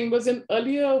interesting, because in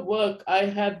earlier work, I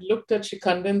had looked at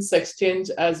Shikhandin's sex change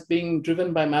as being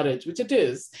driven by marriage, which it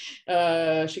is.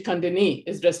 Shikhandini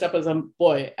is dressed up as a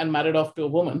boy and married off to a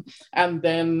woman, and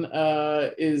then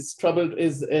that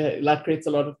creates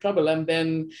a lot of trouble. And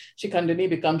then Shikhandini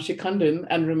becomes Shikhandin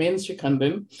and remains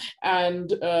Shikhandin, and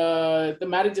the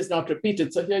marriage is not repeated.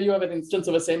 So here you have an instance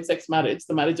of a same-sex marriage,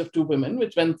 the marriage of two women,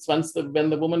 which when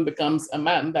the woman becomes a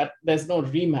man, that there's no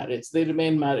remarriage, they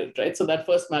remain married, right? So that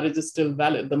first marriage is still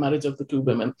valid, the marriage of the two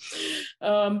women.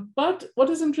 But what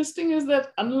is interesting is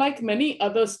that unlike many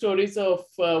other stories of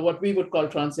what we would call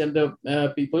transgender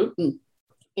people,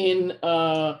 in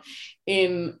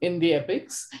the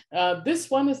epics, this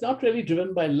one is not really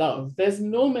driven by love. There's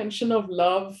no mention of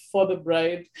love for the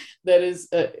bride. There is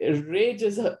rage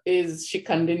is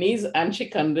Shikhandini's and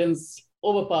Shikhandin's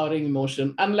overpowering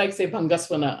emotion. Unlike, say,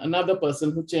 Bhangasvana, another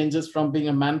person who changes from being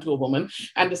a man to a woman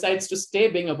and decides to stay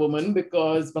being a woman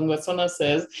because Bhangasvana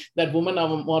says that women are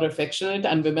more affectionate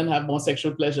and women have more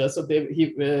sexual pleasure. So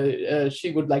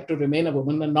she would like to remain a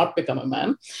woman and not become a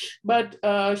man. But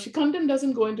Shikhandan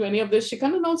doesn't go into any of this.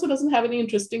 Shikhandan also doesn't have any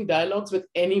interesting dialogues with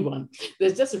anyone.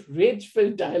 There's just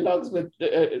rage-filled dialogues with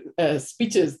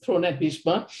speeches thrown at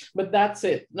Bhishma, but that's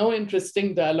it. No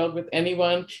interesting dialogue with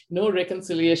anyone, no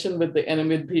reconciliation with the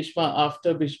enemy with Bhishma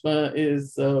after Bhishma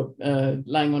is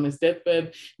lying on his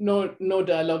deathbed, no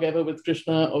dialogue ever with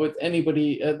Krishna or with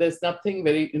anybody. There's nothing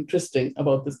very interesting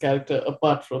about this character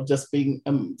apart from just being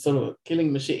sort of a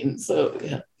killing machine. So,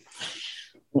 yeah.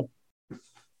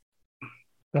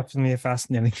 Definitely a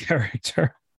fascinating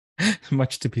character.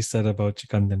 Much to be said about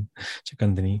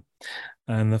Chikandani.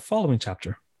 And the following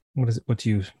chapter, what do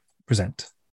you present?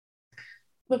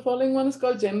 The following one is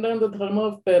called Gender and the Dharma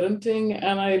of Parenting,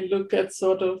 and I look at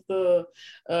sort of the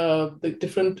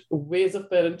different ways of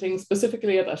parenting,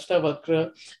 specifically at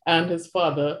Ashtavakra and his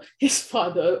father. His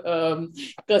father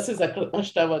curses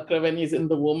Ashtavakra when he's in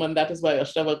the womb, and that is why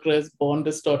Ashtavakra is born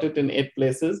distorted in 8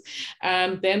 places.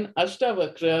 And then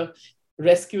Ashtavakra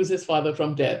rescues his father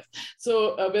from death.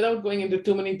 So without going into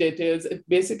too many details, it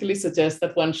basically suggests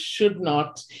that one should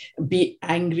not be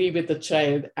angry with a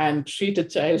child and treat a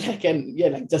child like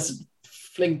just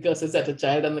fling curses at a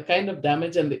child, and the kind of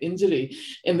damage and the injury,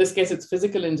 in this case it's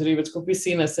physical injury, which could be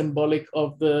seen as symbolic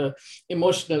of the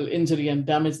emotional injury and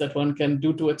damage that one can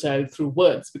do to a child through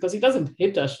words, because he doesn't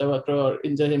hit Ashtavakra or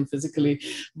injure him physically,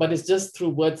 but it's just through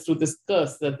words, through this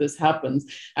curse, that this happens.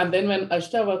 And then when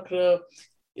Ashtavakra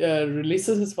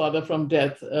releases his father from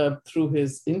death through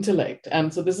his intellect.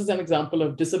 And so this is an example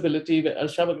of disability, where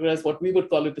Ashtavakra is what we would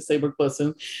call a disabled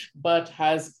person, but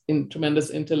has tremendous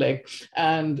intellect,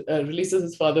 and releases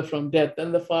his father from death.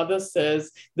 And the father says,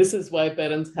 this is why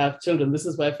parents have children. This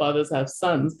is why fathers have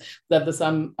sons, that the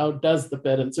son outdoes the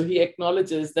parent. So he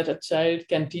acknowledges that a child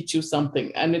can teach you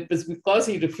something. And it was because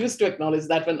he refused to acknowledge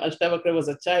that when Ashtavakra was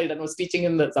a child and was teaching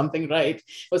him that something right,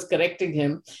 was correcting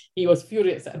him, he was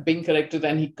furious at being corrected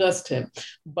and he cursed him.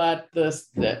 But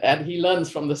and he learns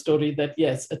from the story that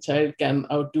yes, a child can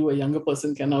outdo a younger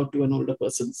person, can outdo an older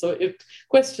person. So it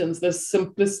questions this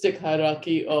simplistic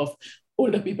hierarchy of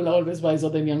older people are always wiser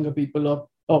than younger people,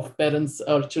 of parents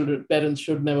or children. Parents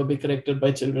should never be corrected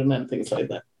by children and things like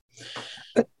that.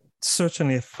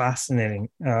 Certainly a fascinating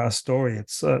story.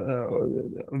 It's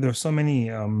there's so many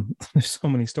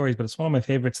stories, but it's one of my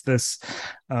favorites. This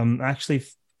actually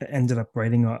ended up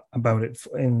writing about it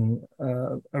in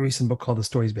a recent book called The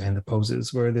Stories Behind the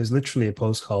Poses, where there's literally a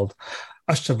pose called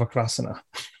Ashtavakrasana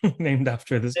named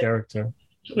after this character.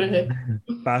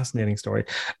 Fascinating story.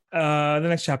 The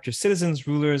next chapter, Citizens,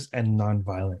 Rulers, and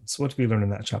Nonviolence. What do we learn in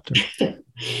that chapter?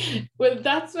 Well,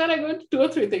 that's where I go into 2 or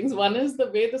 3 things. One is the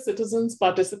way the citizens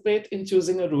participate in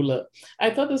choosing a ruler.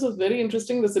 I thought this was very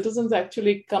interesting. The citizens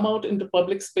actually come out into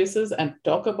public spaces and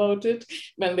talk about it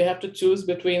when they have to choose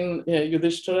between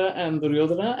Yudhishthira and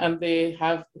Duryodhana, and they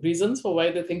have reasons for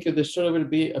why they think Yudhishthira will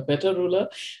be a better ruler,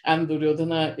 and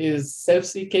Duryodhana is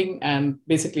self-seeking and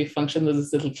basically functions as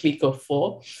this little clique of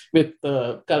 4 with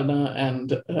Karna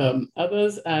and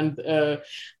others, and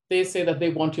they say that they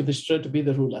want Yudhishthira to be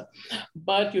the ruler.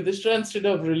 But Yudhishthira, instead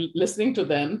of listening to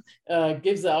them,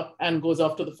 gives up and goes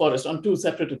off to the forest on 2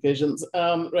 separate occasions,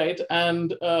 right?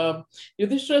 And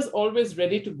Yudhishthira is always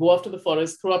ready to go off to the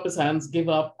forest, throw up his hands, give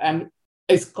up, and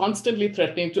is constantly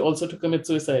threatening to commit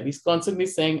suicide. He's constantly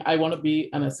saying, I want to be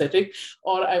an ascetic,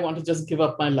 or I want to just give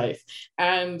up my life.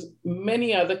 And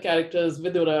many other characters,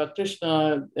 Vidura,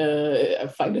 Krishna,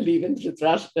 finally even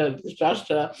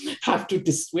Dhritarashtra, have to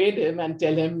dissuade him and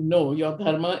tell him, no, your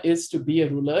dharma is to be a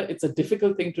ruler. It's a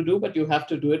difficult thing to do, but you have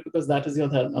to do it because that is your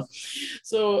dharma.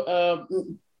 So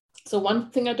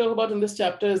one thing I talk about in this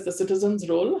chapter is the citizens'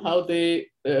 role, how they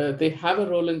have a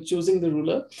role in choosing the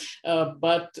ruler,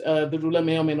 but the ruler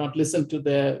may or may not listen to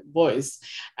their voice.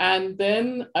 And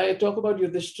then I talk about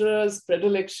Yudhishthira's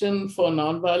predilection for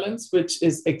nonviolence, which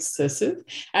is excessive.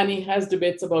 And he has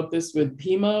debates about this with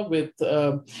Bhima, with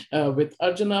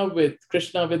Arjuna, with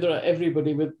Krishna, Vidura,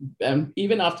 everybody.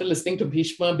 Even after listening to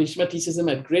Bhishma teaches him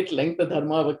at great length the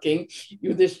dharma of a king.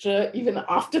 Yudhishthira, even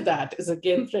after that, is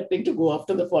again threatening to go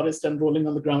after the forest and rolling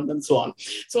on the ground and so on.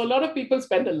 So a lot of people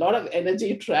spend a lot of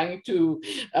energy trying to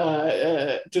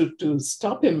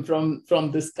stop him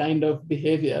from this kind of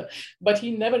behavior, but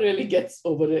he never really gets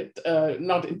over it.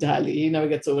 Not entirely, he never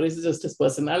gets over it. It's just his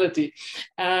personality.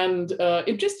 And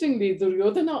interestingly,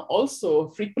 Duryodhana also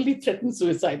frequently threatens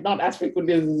suicide, not as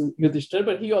frequently as Yudhishthira,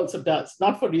 but he also does,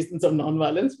 not for reasons of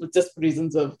nonviolence, but just for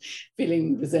reasons of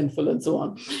feeling resentful and so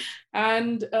on.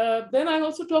 And then I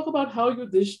also talk about how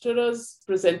Yudhishthira's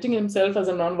presenting himself as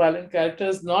a non-violent character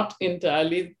is not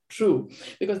entirely true,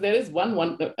 because there is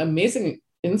one amazing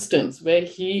instance where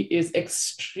he is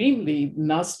extremely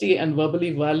nasty and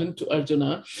verbally violent to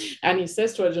Arjuna. And he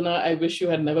says to Arjuna, I wish you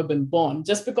had never been born,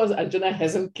 just because Arjuna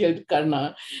hasn't killed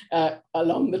Karna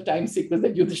along the time sequence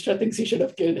that Yudhishthira thinks he should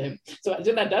have killed him. So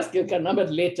Arjuna does kill Karna, but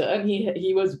later, and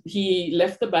he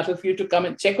left the battlefield to come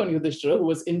and check on Yudhishthira, who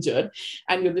was injured.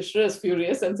 And Yudhishthira is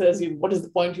furious and says, what is the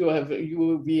point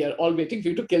we are all waiting for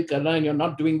you to kill Karna and you're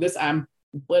not doing this. I'm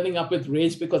burning up with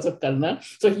rage because of Karna.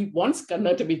 So he wants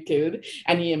Karna to be killed,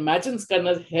 and he imagines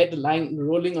Karna's head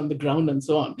rolling on the ground and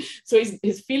so on. So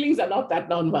his feelings are not that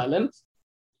non-violent.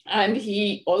 And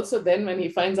he also then, when he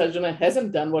finds Arjuna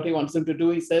hasn't done what he wants him to do,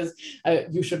 he says,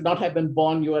 you should not have been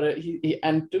born.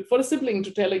 For a sibling to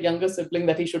tell a younger sibling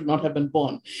that he should not have been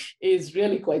born is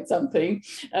really quite something.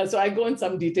 So I go in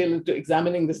some detail into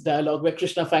examining this dialogue where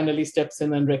Krishna finally steps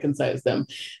in and reconciles them.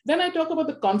 Then I talk about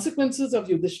the consequences of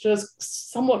Yudhishthira's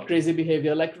somewhat crazy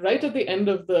behavior, like right at the end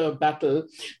of the battle,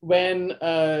 when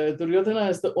Duryodhana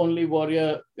is the only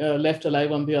warrior left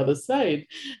alive on the other side,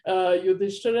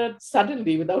 Yudhishthira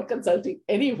suddenly, without consulting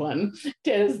anyone,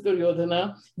 tells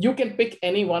Duryodhana, you can pick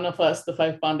any one of us, the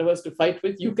 5 Pandavas, to fight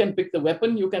with. You can pick the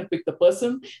weapon, you can pick the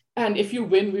person, and if you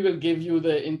win, we will give you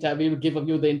the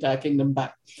entire kingdom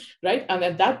back. Right? And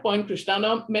at that point, Krishna,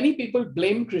 now many people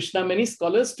blame Krishna, many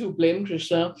scholars too blame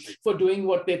Krishna for doing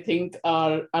what they think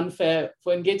are unfair,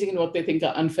 for engaging in what they think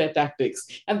are unfair tactics.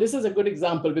 And this is a good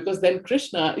example, because then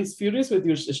Krishna is furious with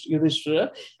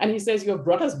Yudhishthira, and he says, you have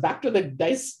brought us back to the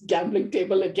dice gambling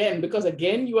table again, because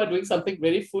again, you are doing something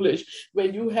very foolish where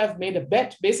you have made a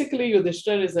bet. Basically,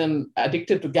 Yudhishthira is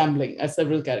addicted to gambling, as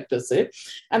several characters say.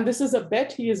 And this is a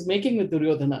bet he is making with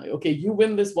Duryodhana. Okay, you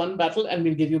win this one battle and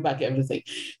we'll give you back everything.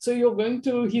 So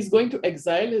he's going to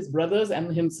exile his brothers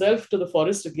and himself to the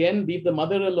forest again, leave the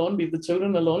mother alone, leave the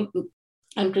children alone.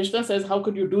 And Krishna says, how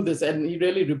could you do this? And he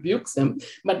really rebukes him,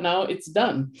 but now it's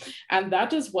done. And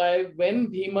that is why when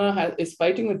Bhima is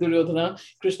fighting with Duryodhana,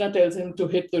 Krishna tells him to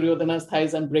hit Duryodhana's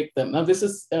thighs and break them. Now, this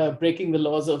is breaking the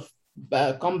laws of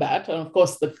combat. And of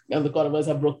course, the Kauravas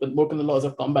have broken the laws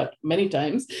of combat many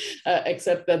times,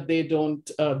 except that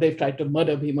they've tried to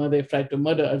murder Bhima, they've tried to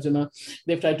murder Arjuna,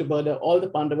 they've tried to murder all the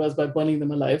Pandavas by burning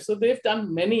them alive. So they've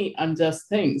done many unjust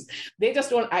things. They just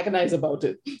don't agonize about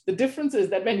it. The difference is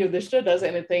that when Yudhishthira does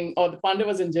anything, or the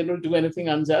Pandavas in general do anything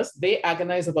unjust, they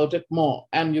agonize about it more,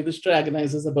 and Yudhishthira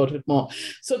agonizes about it more.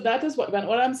 So that is what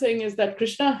I'm saying is that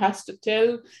Krishna has to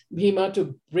tell Bhima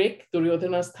to break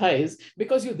Duryodhana's thighs,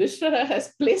 because Yudhishthira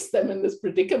has placed them in this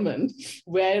predicament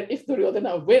where if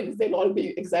Duryodhana wins, they'll all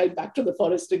be exiled back to the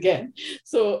forest again.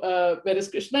 So whereas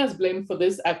Krishna is blamed for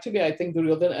this, actually, I think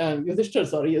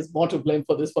Yudhishthira, is more to blame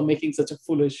for this, for making such a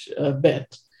foolish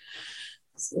bet.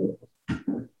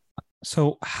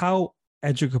 So how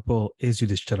educable is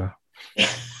Yudhishthira?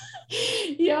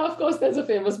 Yeah, of course, there's a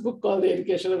famous book called The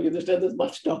Education of Yudhishthira. There's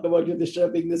much talk about Yudhishthira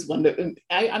being this wonderful.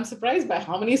 I'm surprised by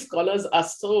how many scholars are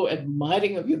so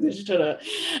admiring of Yudhishthira.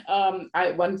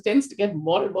 One tends to get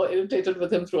more and more irritated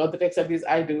with him throughout the text, at least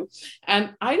I do.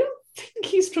 And I don't think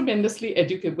he's tremendously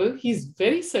educable. He's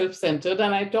very self-centered.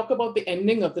 And I talk about the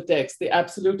ending of the text, the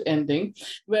absolute ending,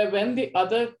 where when the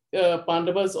other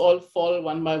Pandavas all fall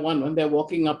one by one when they're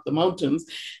walking up the mountains,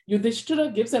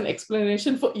 Yudhishthira gives an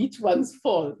explanation for each one's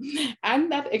fall.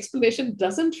 And that explanation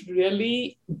doesn't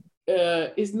really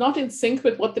is not in sync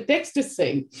with what the text is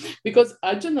saying, because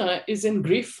Arjuna is in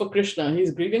grief for Krishna.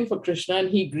 He's grieving for Krishna, and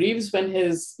he grieves when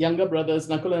his younger brothers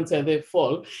Nakula and Sahadeva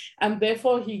fall, and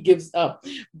therefore he gives up.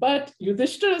 But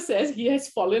Yudhishthira says he has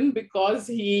fallen because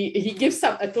he gives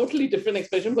a totally different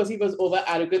expression, because he was over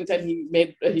arrogant and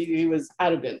he was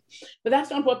arrogant. But that's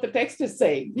not what the text is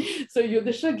saying. So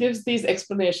Yudhishthira gives these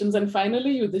explanations, and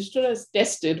finally Yudhishthira is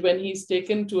tested when he's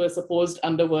taken to a supposed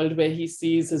underworld where he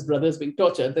sees his brothers being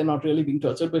tortured. They're not really being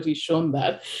tortured, but he's shown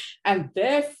that. And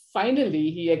there,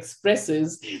 finally, he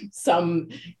expresses some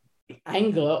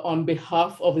anger on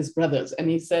behalf of his brothers. And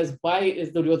he says, why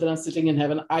is Duryodhana sitting in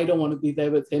heaven? I don't want to be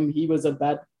there with him. He was a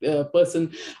bad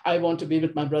person. I want to be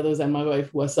with my brothers and my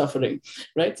wife who are suffering,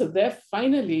 right? So there,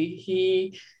 finally,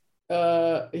 he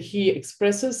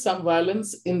expresses some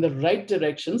violence in the right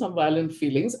direction, some violent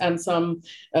feelings, and some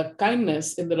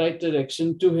kindness in the right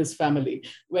direction to his family.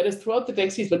 Whereas throughout the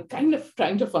text, he's been kind of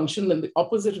trying to function in the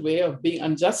opposite way of being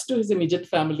unjust to his immediate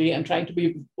family and trying to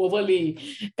be overly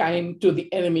kind to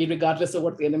the enemy, regardless of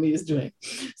what the enemy is doing.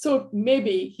 So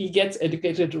maybe he gets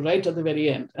educated right at the very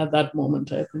end, at that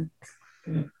moment, I think.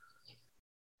 Yeah.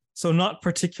 So not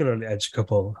particularly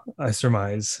educable, I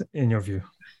surmise, in your view.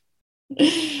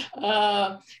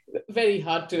 Very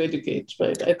hard to educate,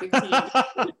 right? I think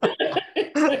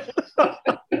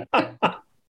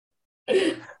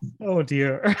Oh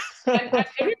dear. and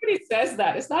everybody says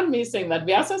that. It's not me saying that.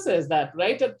 Vyasa says that,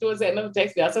 right? Towards the end of the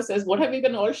text, Vyasa says, what have we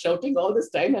been all shouting all this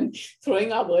time and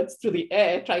throwing our words through the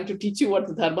air, trying to teach you what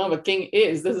the dharma of a king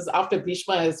is? This is after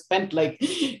Bhishma has spent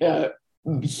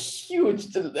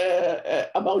huge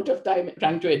amount of time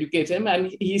trying to educate him,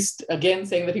 and he's again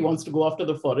saying that he wants to go off to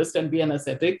the forest and be an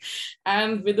ascetic.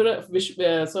 And Vyasa,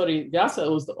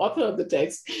 who's the author of the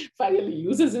text, finally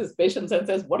uses his patience and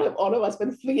says, what have all of us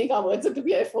been flinging our words into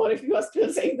the air for if you are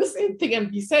still saying the same thing?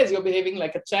 And he says, you're behaving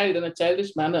like a child in a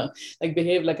childish manner, like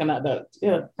behave like an adult.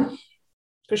 Yeah.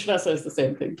 Krishna says the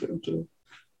same thing to him too.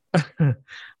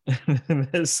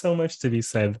 There's so much to be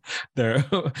said there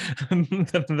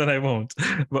that I won't,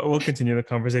 but we'll continue the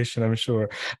conversation, I'm sure.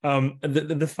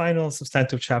 The final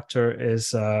substantive chapter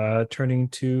is turning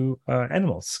to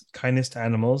animals, kindness to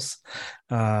animals,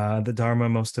 the Dharma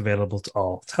most available to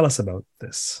all. Tell us about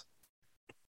this.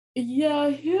 Yeah,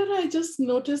 here I just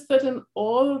noticed that in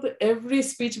every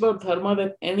speech about dharma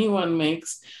that anyone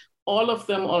makes, all of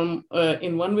them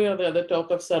in one way or the other talk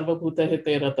of sarva bhuta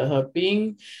hite rataha.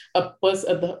 Being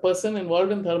the person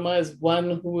involved in dharma is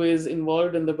one who is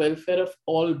involved in the welfare of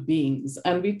all beings.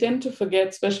 And we tend to forget,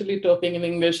 especially talking in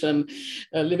English and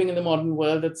living in the modern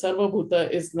world, that sarva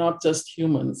bhuta is not just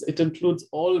humans. It includes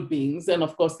all beings. And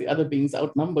of course, the other beings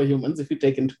outnumber humans if you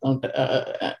take into account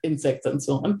insects and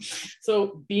so on.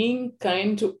 So being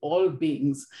kind to all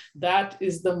beings, that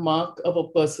is the mark of a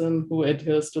person who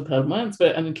adheres to dharma,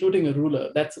 and including a ruler.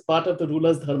 That's part of the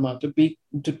ruler's dharma, to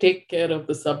take care of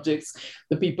the subjects,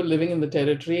 the people living in the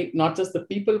territory, not just the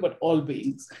people, but all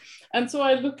beings. And so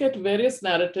I look at various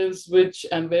narratives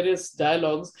and various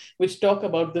dialogues which talk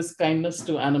about this kindness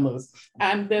to animals.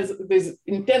 And there's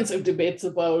intensive debates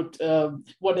about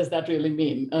what does that really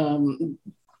mean.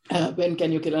 When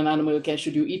can you kill an animal?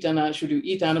 Should you eat animals?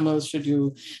 Should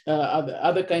you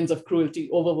other kinds of cruelty,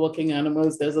 overworking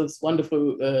animals? There's this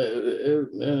wonderful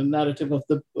narrative of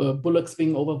the bullocks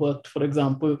being overworked, for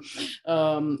example.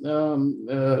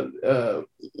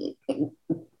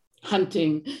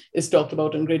 Hunting is talked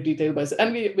about in great detail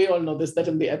and we all know this, that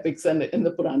in the epics and in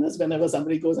the Puranas, whenever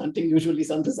somebody goes hunting, usually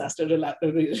some disaster.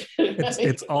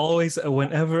 It's always,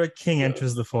 whenever a king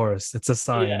enters the forest, it's a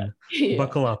sign. Yeah.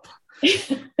 Buckle up.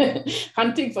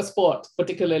 Hunting for sport,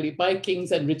 particularly by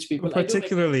kings and rich people.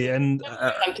 Particularly, and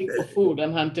hunting for food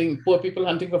and poor people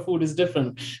hunting for food is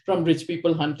different from rich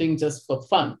people hunting just for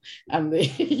fun. And they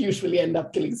usually end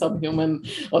up killing some human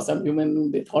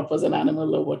they thought was an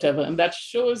animal or whatever. And that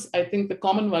shows, I think, the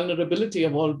common vulnerability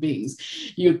of all beings.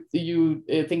 You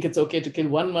think it's okay to kill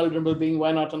one vulnerable being,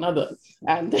 why not another?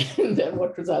 And then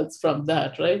what results from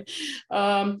that, right?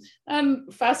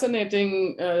 And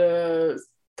fascinating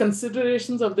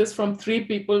considerations of this from three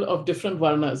people of different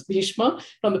varnas. Bhishma,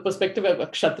 from the perspective of a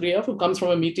Kshatriya who comes from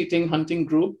a meat-eating hunting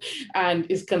group and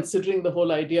is considering the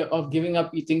whole idea of giving up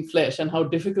eating flesh and how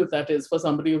difficult that is for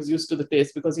somebody who's used to the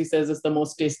taste, because he says it's the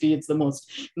most tasty, it's the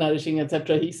most nourishing,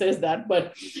 etc. He says that,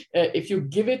 but if you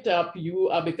give it up, you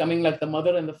are becoming like the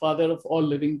mother and the father of all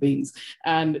living beings.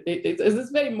 And it's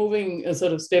this very moving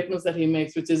sort of statements that he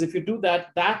makes, which is if you do that,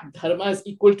 that dharma is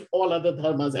equal to all other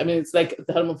dharmas. I mean, it's like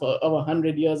dharma for over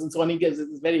 100 years and so on. He gives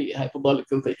this very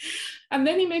hyperbolical thing. And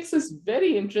then he makes this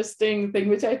very interesting thing,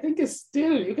 which I think is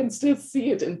you can still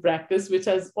see it in practice, which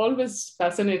has always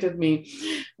fascinated me,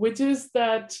 which is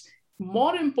that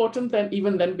more important than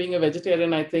even then being a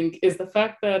vegetarian, I think, is the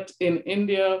fact that in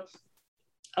India,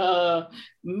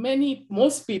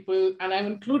 most people, and I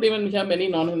include even here many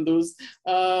non-Hindus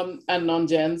and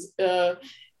non-Jains,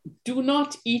 do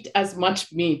not eat as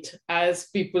much meat as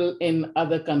people in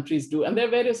other countries do. And there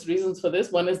are various reasons for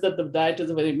this. One is that the diet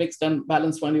is a very mixed and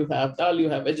balanced one. You have dal, you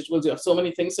have vegetables, you have so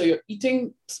many things. So you're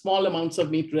eating small amounts of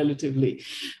meat relatively.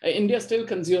 India still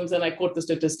consumes, and I quote the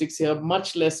statistics here,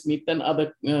 much less meat than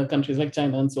other countries like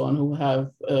China and so on, who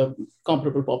have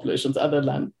comparable populations, other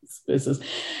land spaces.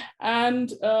 And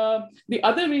the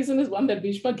other reason is one that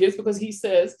Bhishma gives, because he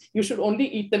says you should only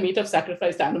eat the meat of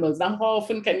sacrificed animals. Now, how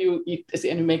often can you eat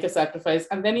and you make a sacrifice?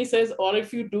 And then he says, or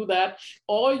if you do that,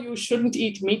 or you shouldn't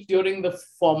eat meat during the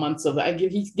 4 months of that.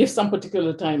 He gives some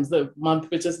particular times, the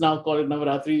month which is now called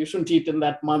Navaratri, you shouldn't eat in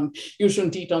that month, you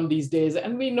shouldn't eat on these days.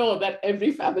 And we know that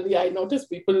every family, I notice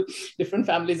people, different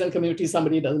families and communities,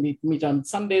 somebody doesn't eat meat on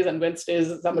Sundays and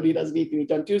Wednesdays, somebody doesn't eat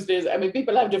meat on Tuesdays. I mean,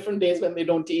 people have different days when they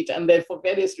don't eat, and for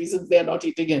various reasons, they're not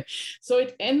eating it. So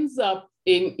it ends up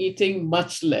in eating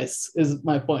much less, is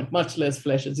my point. Much less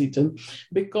flesh is eaten,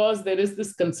 because there is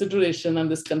this consideration and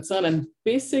this concern and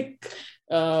basic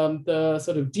the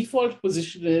sort of default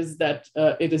position is that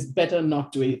it is better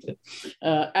not to eat it.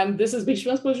 And this is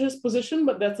Bhishma's position,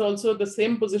 but that's also the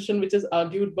same position which is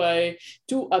argued by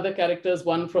two other characters,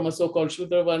 one from a so-called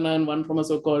Shudra Varna and one from a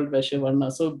so-called Vaishya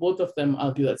Varna. So both of them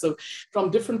argue that. So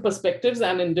from different perspectives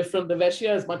and in different, the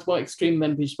Vaishya is much more extreme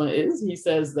than Bhishma is. He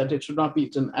says that it should not be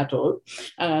eaten at all.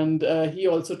 And he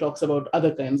also talks about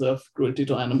other kinds of cruelty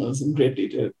to animals in great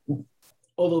detail,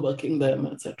 overworking them,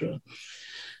 etc.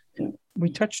 We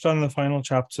touched on the final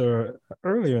chapter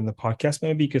earlier in the podcast.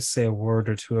 Maybe you could say a word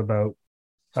or two about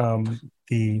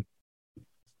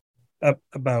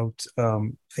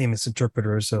famous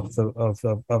interpreters of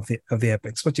the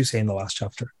epics. What do you say in the last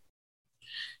chapter?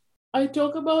 I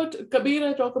talk about Kabir.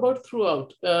 I talk about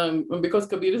throughout because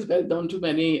Kabir is well known to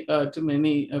many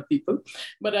people.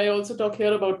 But I also talk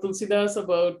here about Tulsidas,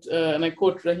 and I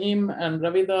quote Rahim and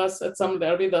Ravidas at some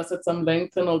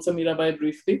length, and also Mirabai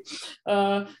briefly.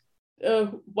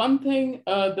 One thing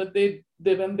that they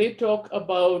when they talk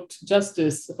about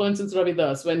justice, for instance,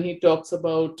 Ravidas, when he talks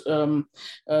about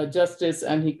justice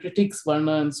and he critiques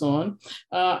Varna and so on,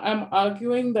 I'm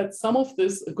arguing that some of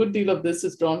this, a good deal of this,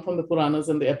 is drawn from the Puranas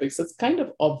and the epics. It's kind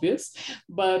of obvious,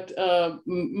 but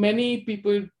many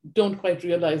people don't quite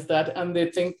realize that, and they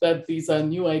think that these are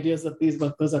new ideas that these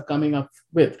bhaktas are coming up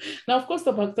with. Now, of course,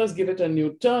 the bhaktas give it a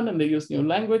new turn, and they use new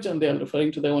language, and they are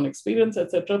referring to their own experience,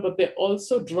 etc., but they're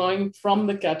also drawing from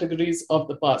the categories of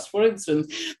the past. For instance,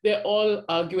 they're all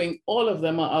of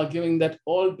them are arguing that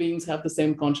all beings have the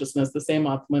same consciousness, the same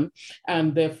Atman,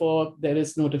 and therefore there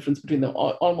is no difference between them.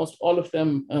 Almost all of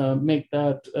them make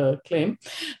that claim.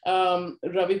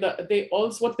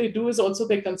 Ravidas, what they do is also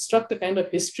they construct a kind of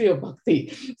history of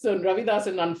bhakti. So Ravidas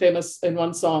in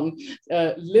one song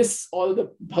lists all the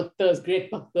bhaktas,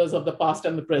 great bhaktas of the past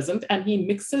and the present, and he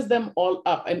mixes them all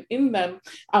up. And in them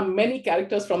are many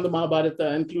characters from the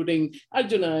Mahabharata, including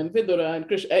Arjuna and Vidura and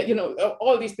Krishna,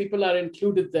 all these people are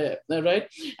included there, right?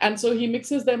 And so he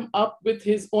mixes them up with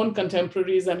his own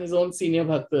contemporaries and his own senior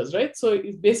bhaktas, right? So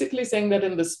he's basically saying that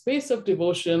in the space of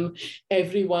devotion,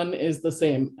 everyone is the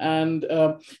same. And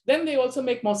then they also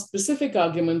make more specific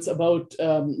arguments about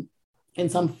in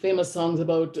some famous songs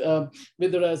about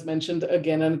Vidura is mentioned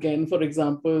again and again. For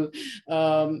example,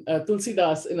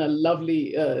 Tulsidas in a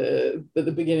lovely, at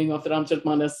the beginning of the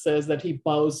Ramcharitmanas says that he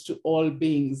bows to all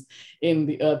beings in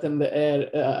the earth and the air,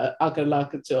 Akar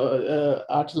Lakh, 8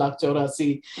 lakh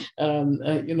chaurasi,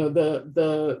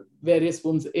 the various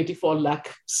forms, 84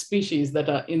 lakh species that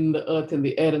are in the earth, in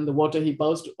the air, in the water. He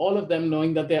bows to all of them,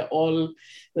 knowing that they're all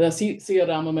Siya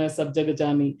Ramamaya Sab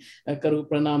Jagajani, Karu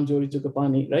Pranam Jori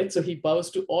Jugapani, right? So he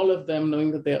bows to all of them, knowing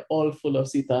that they're all full of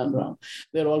Sita and Ram.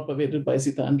 They're all pervaded by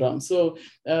Sita and Ram. So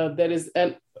there is,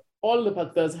 and all the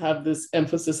bhaktas have this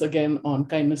emphasis again on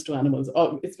kindness to animals.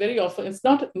 It's very often, it's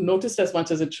not noticed as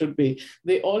much as it should be.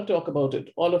 They all talk about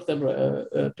it. All of them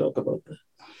talk about that.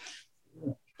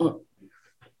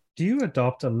 Do you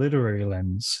adopt a literary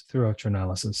lens throughout your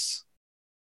analysis?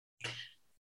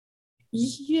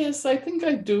 Yes, I think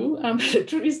I do. I'm a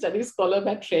literary studies scholar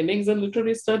by trainings in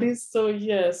literary studies. So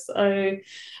yes, I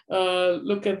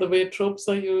look at the way tropes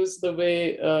are used, the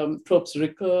way tropes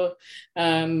recur,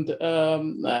 and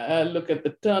I look at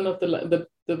the turn of the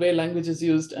way language is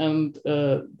used, and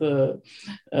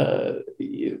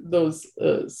those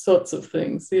sorts of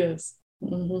things. Yes.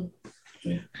 Mm-hmm.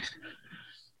 Yeah.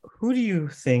 Who do you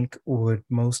think would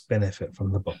most benefit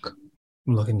from the book?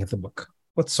 Looking at the book,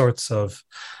 what sorts of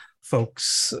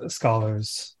folks,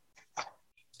 scholars?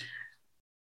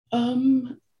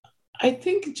 I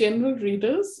think general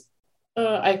readers.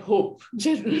 I hope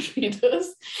general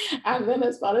readers, and then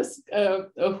as far as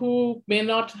who may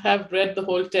not have read the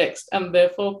whole text and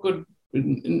therefore could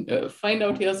find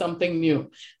out here something new.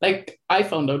 Like I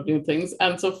found out new things,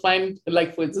 and so find,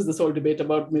 like for instance, this whole debate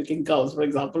about milking cows, for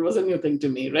example, was a new thing to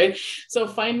me, right? So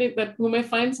finding that who may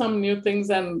find some new things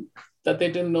and that they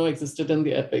didn't know existed in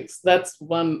the epics. That's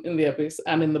one in the epics,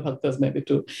 and in the bhaktas maybe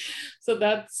too. So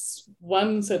that's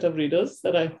one set of readers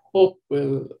that I hope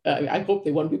I hope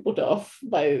they won't be put off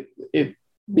by it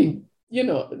being,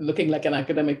 looking like an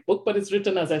academic book, but it's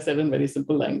written, as I said, in very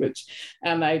simple language.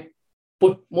 And I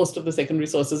put most of the secondary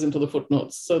sources into the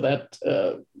footnotes so that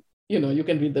you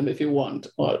can read them if you want,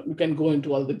 or you can go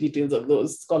into all the details of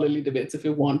those scholarly debates if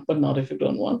you want, but not if you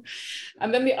don't want.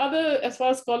 And then the other, as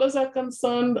far as scholars are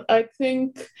concerned, I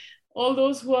think all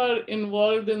those who are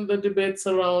involved in the debates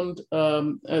around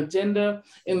gender,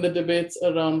 in the debates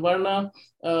around Varna,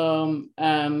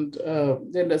 and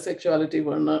gender, sexuality,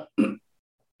 Varna,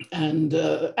 and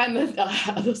then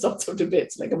other sorts of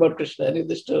debates, like about Krishna and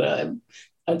Yudhishthira and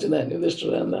Arjuna and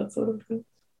Yudhishthira and that sort of thing.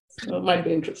 So might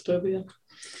be interested, yeah.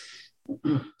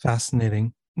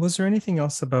 Fascinating. Was there anything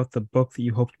else about the book that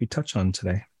you hoped we touch on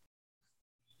today?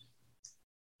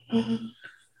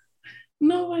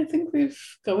 No, I think we've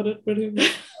covered it pretty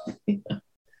well. Yeah.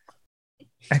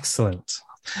 Excellent.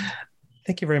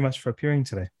 Thank you very much for appearing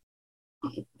today.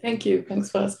 Thank you.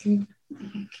 Thanks for asking.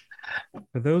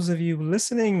 For those of you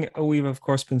listening, we've of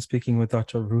course been speaking with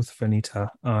Dr. Ruth Vanita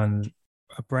on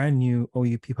a brand new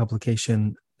OUP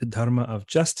publication, The Dharma of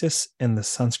Justice in the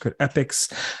Sanskrit Epics,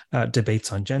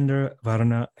 Debates on Gender,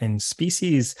 Varna, and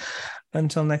Species.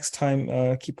 Until next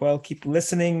time, keep well, keep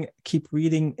listening, keep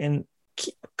reading, and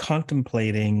keep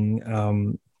contemplating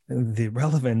the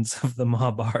relevance of the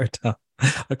Mahabharata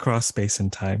across space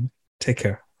and time. Take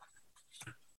care.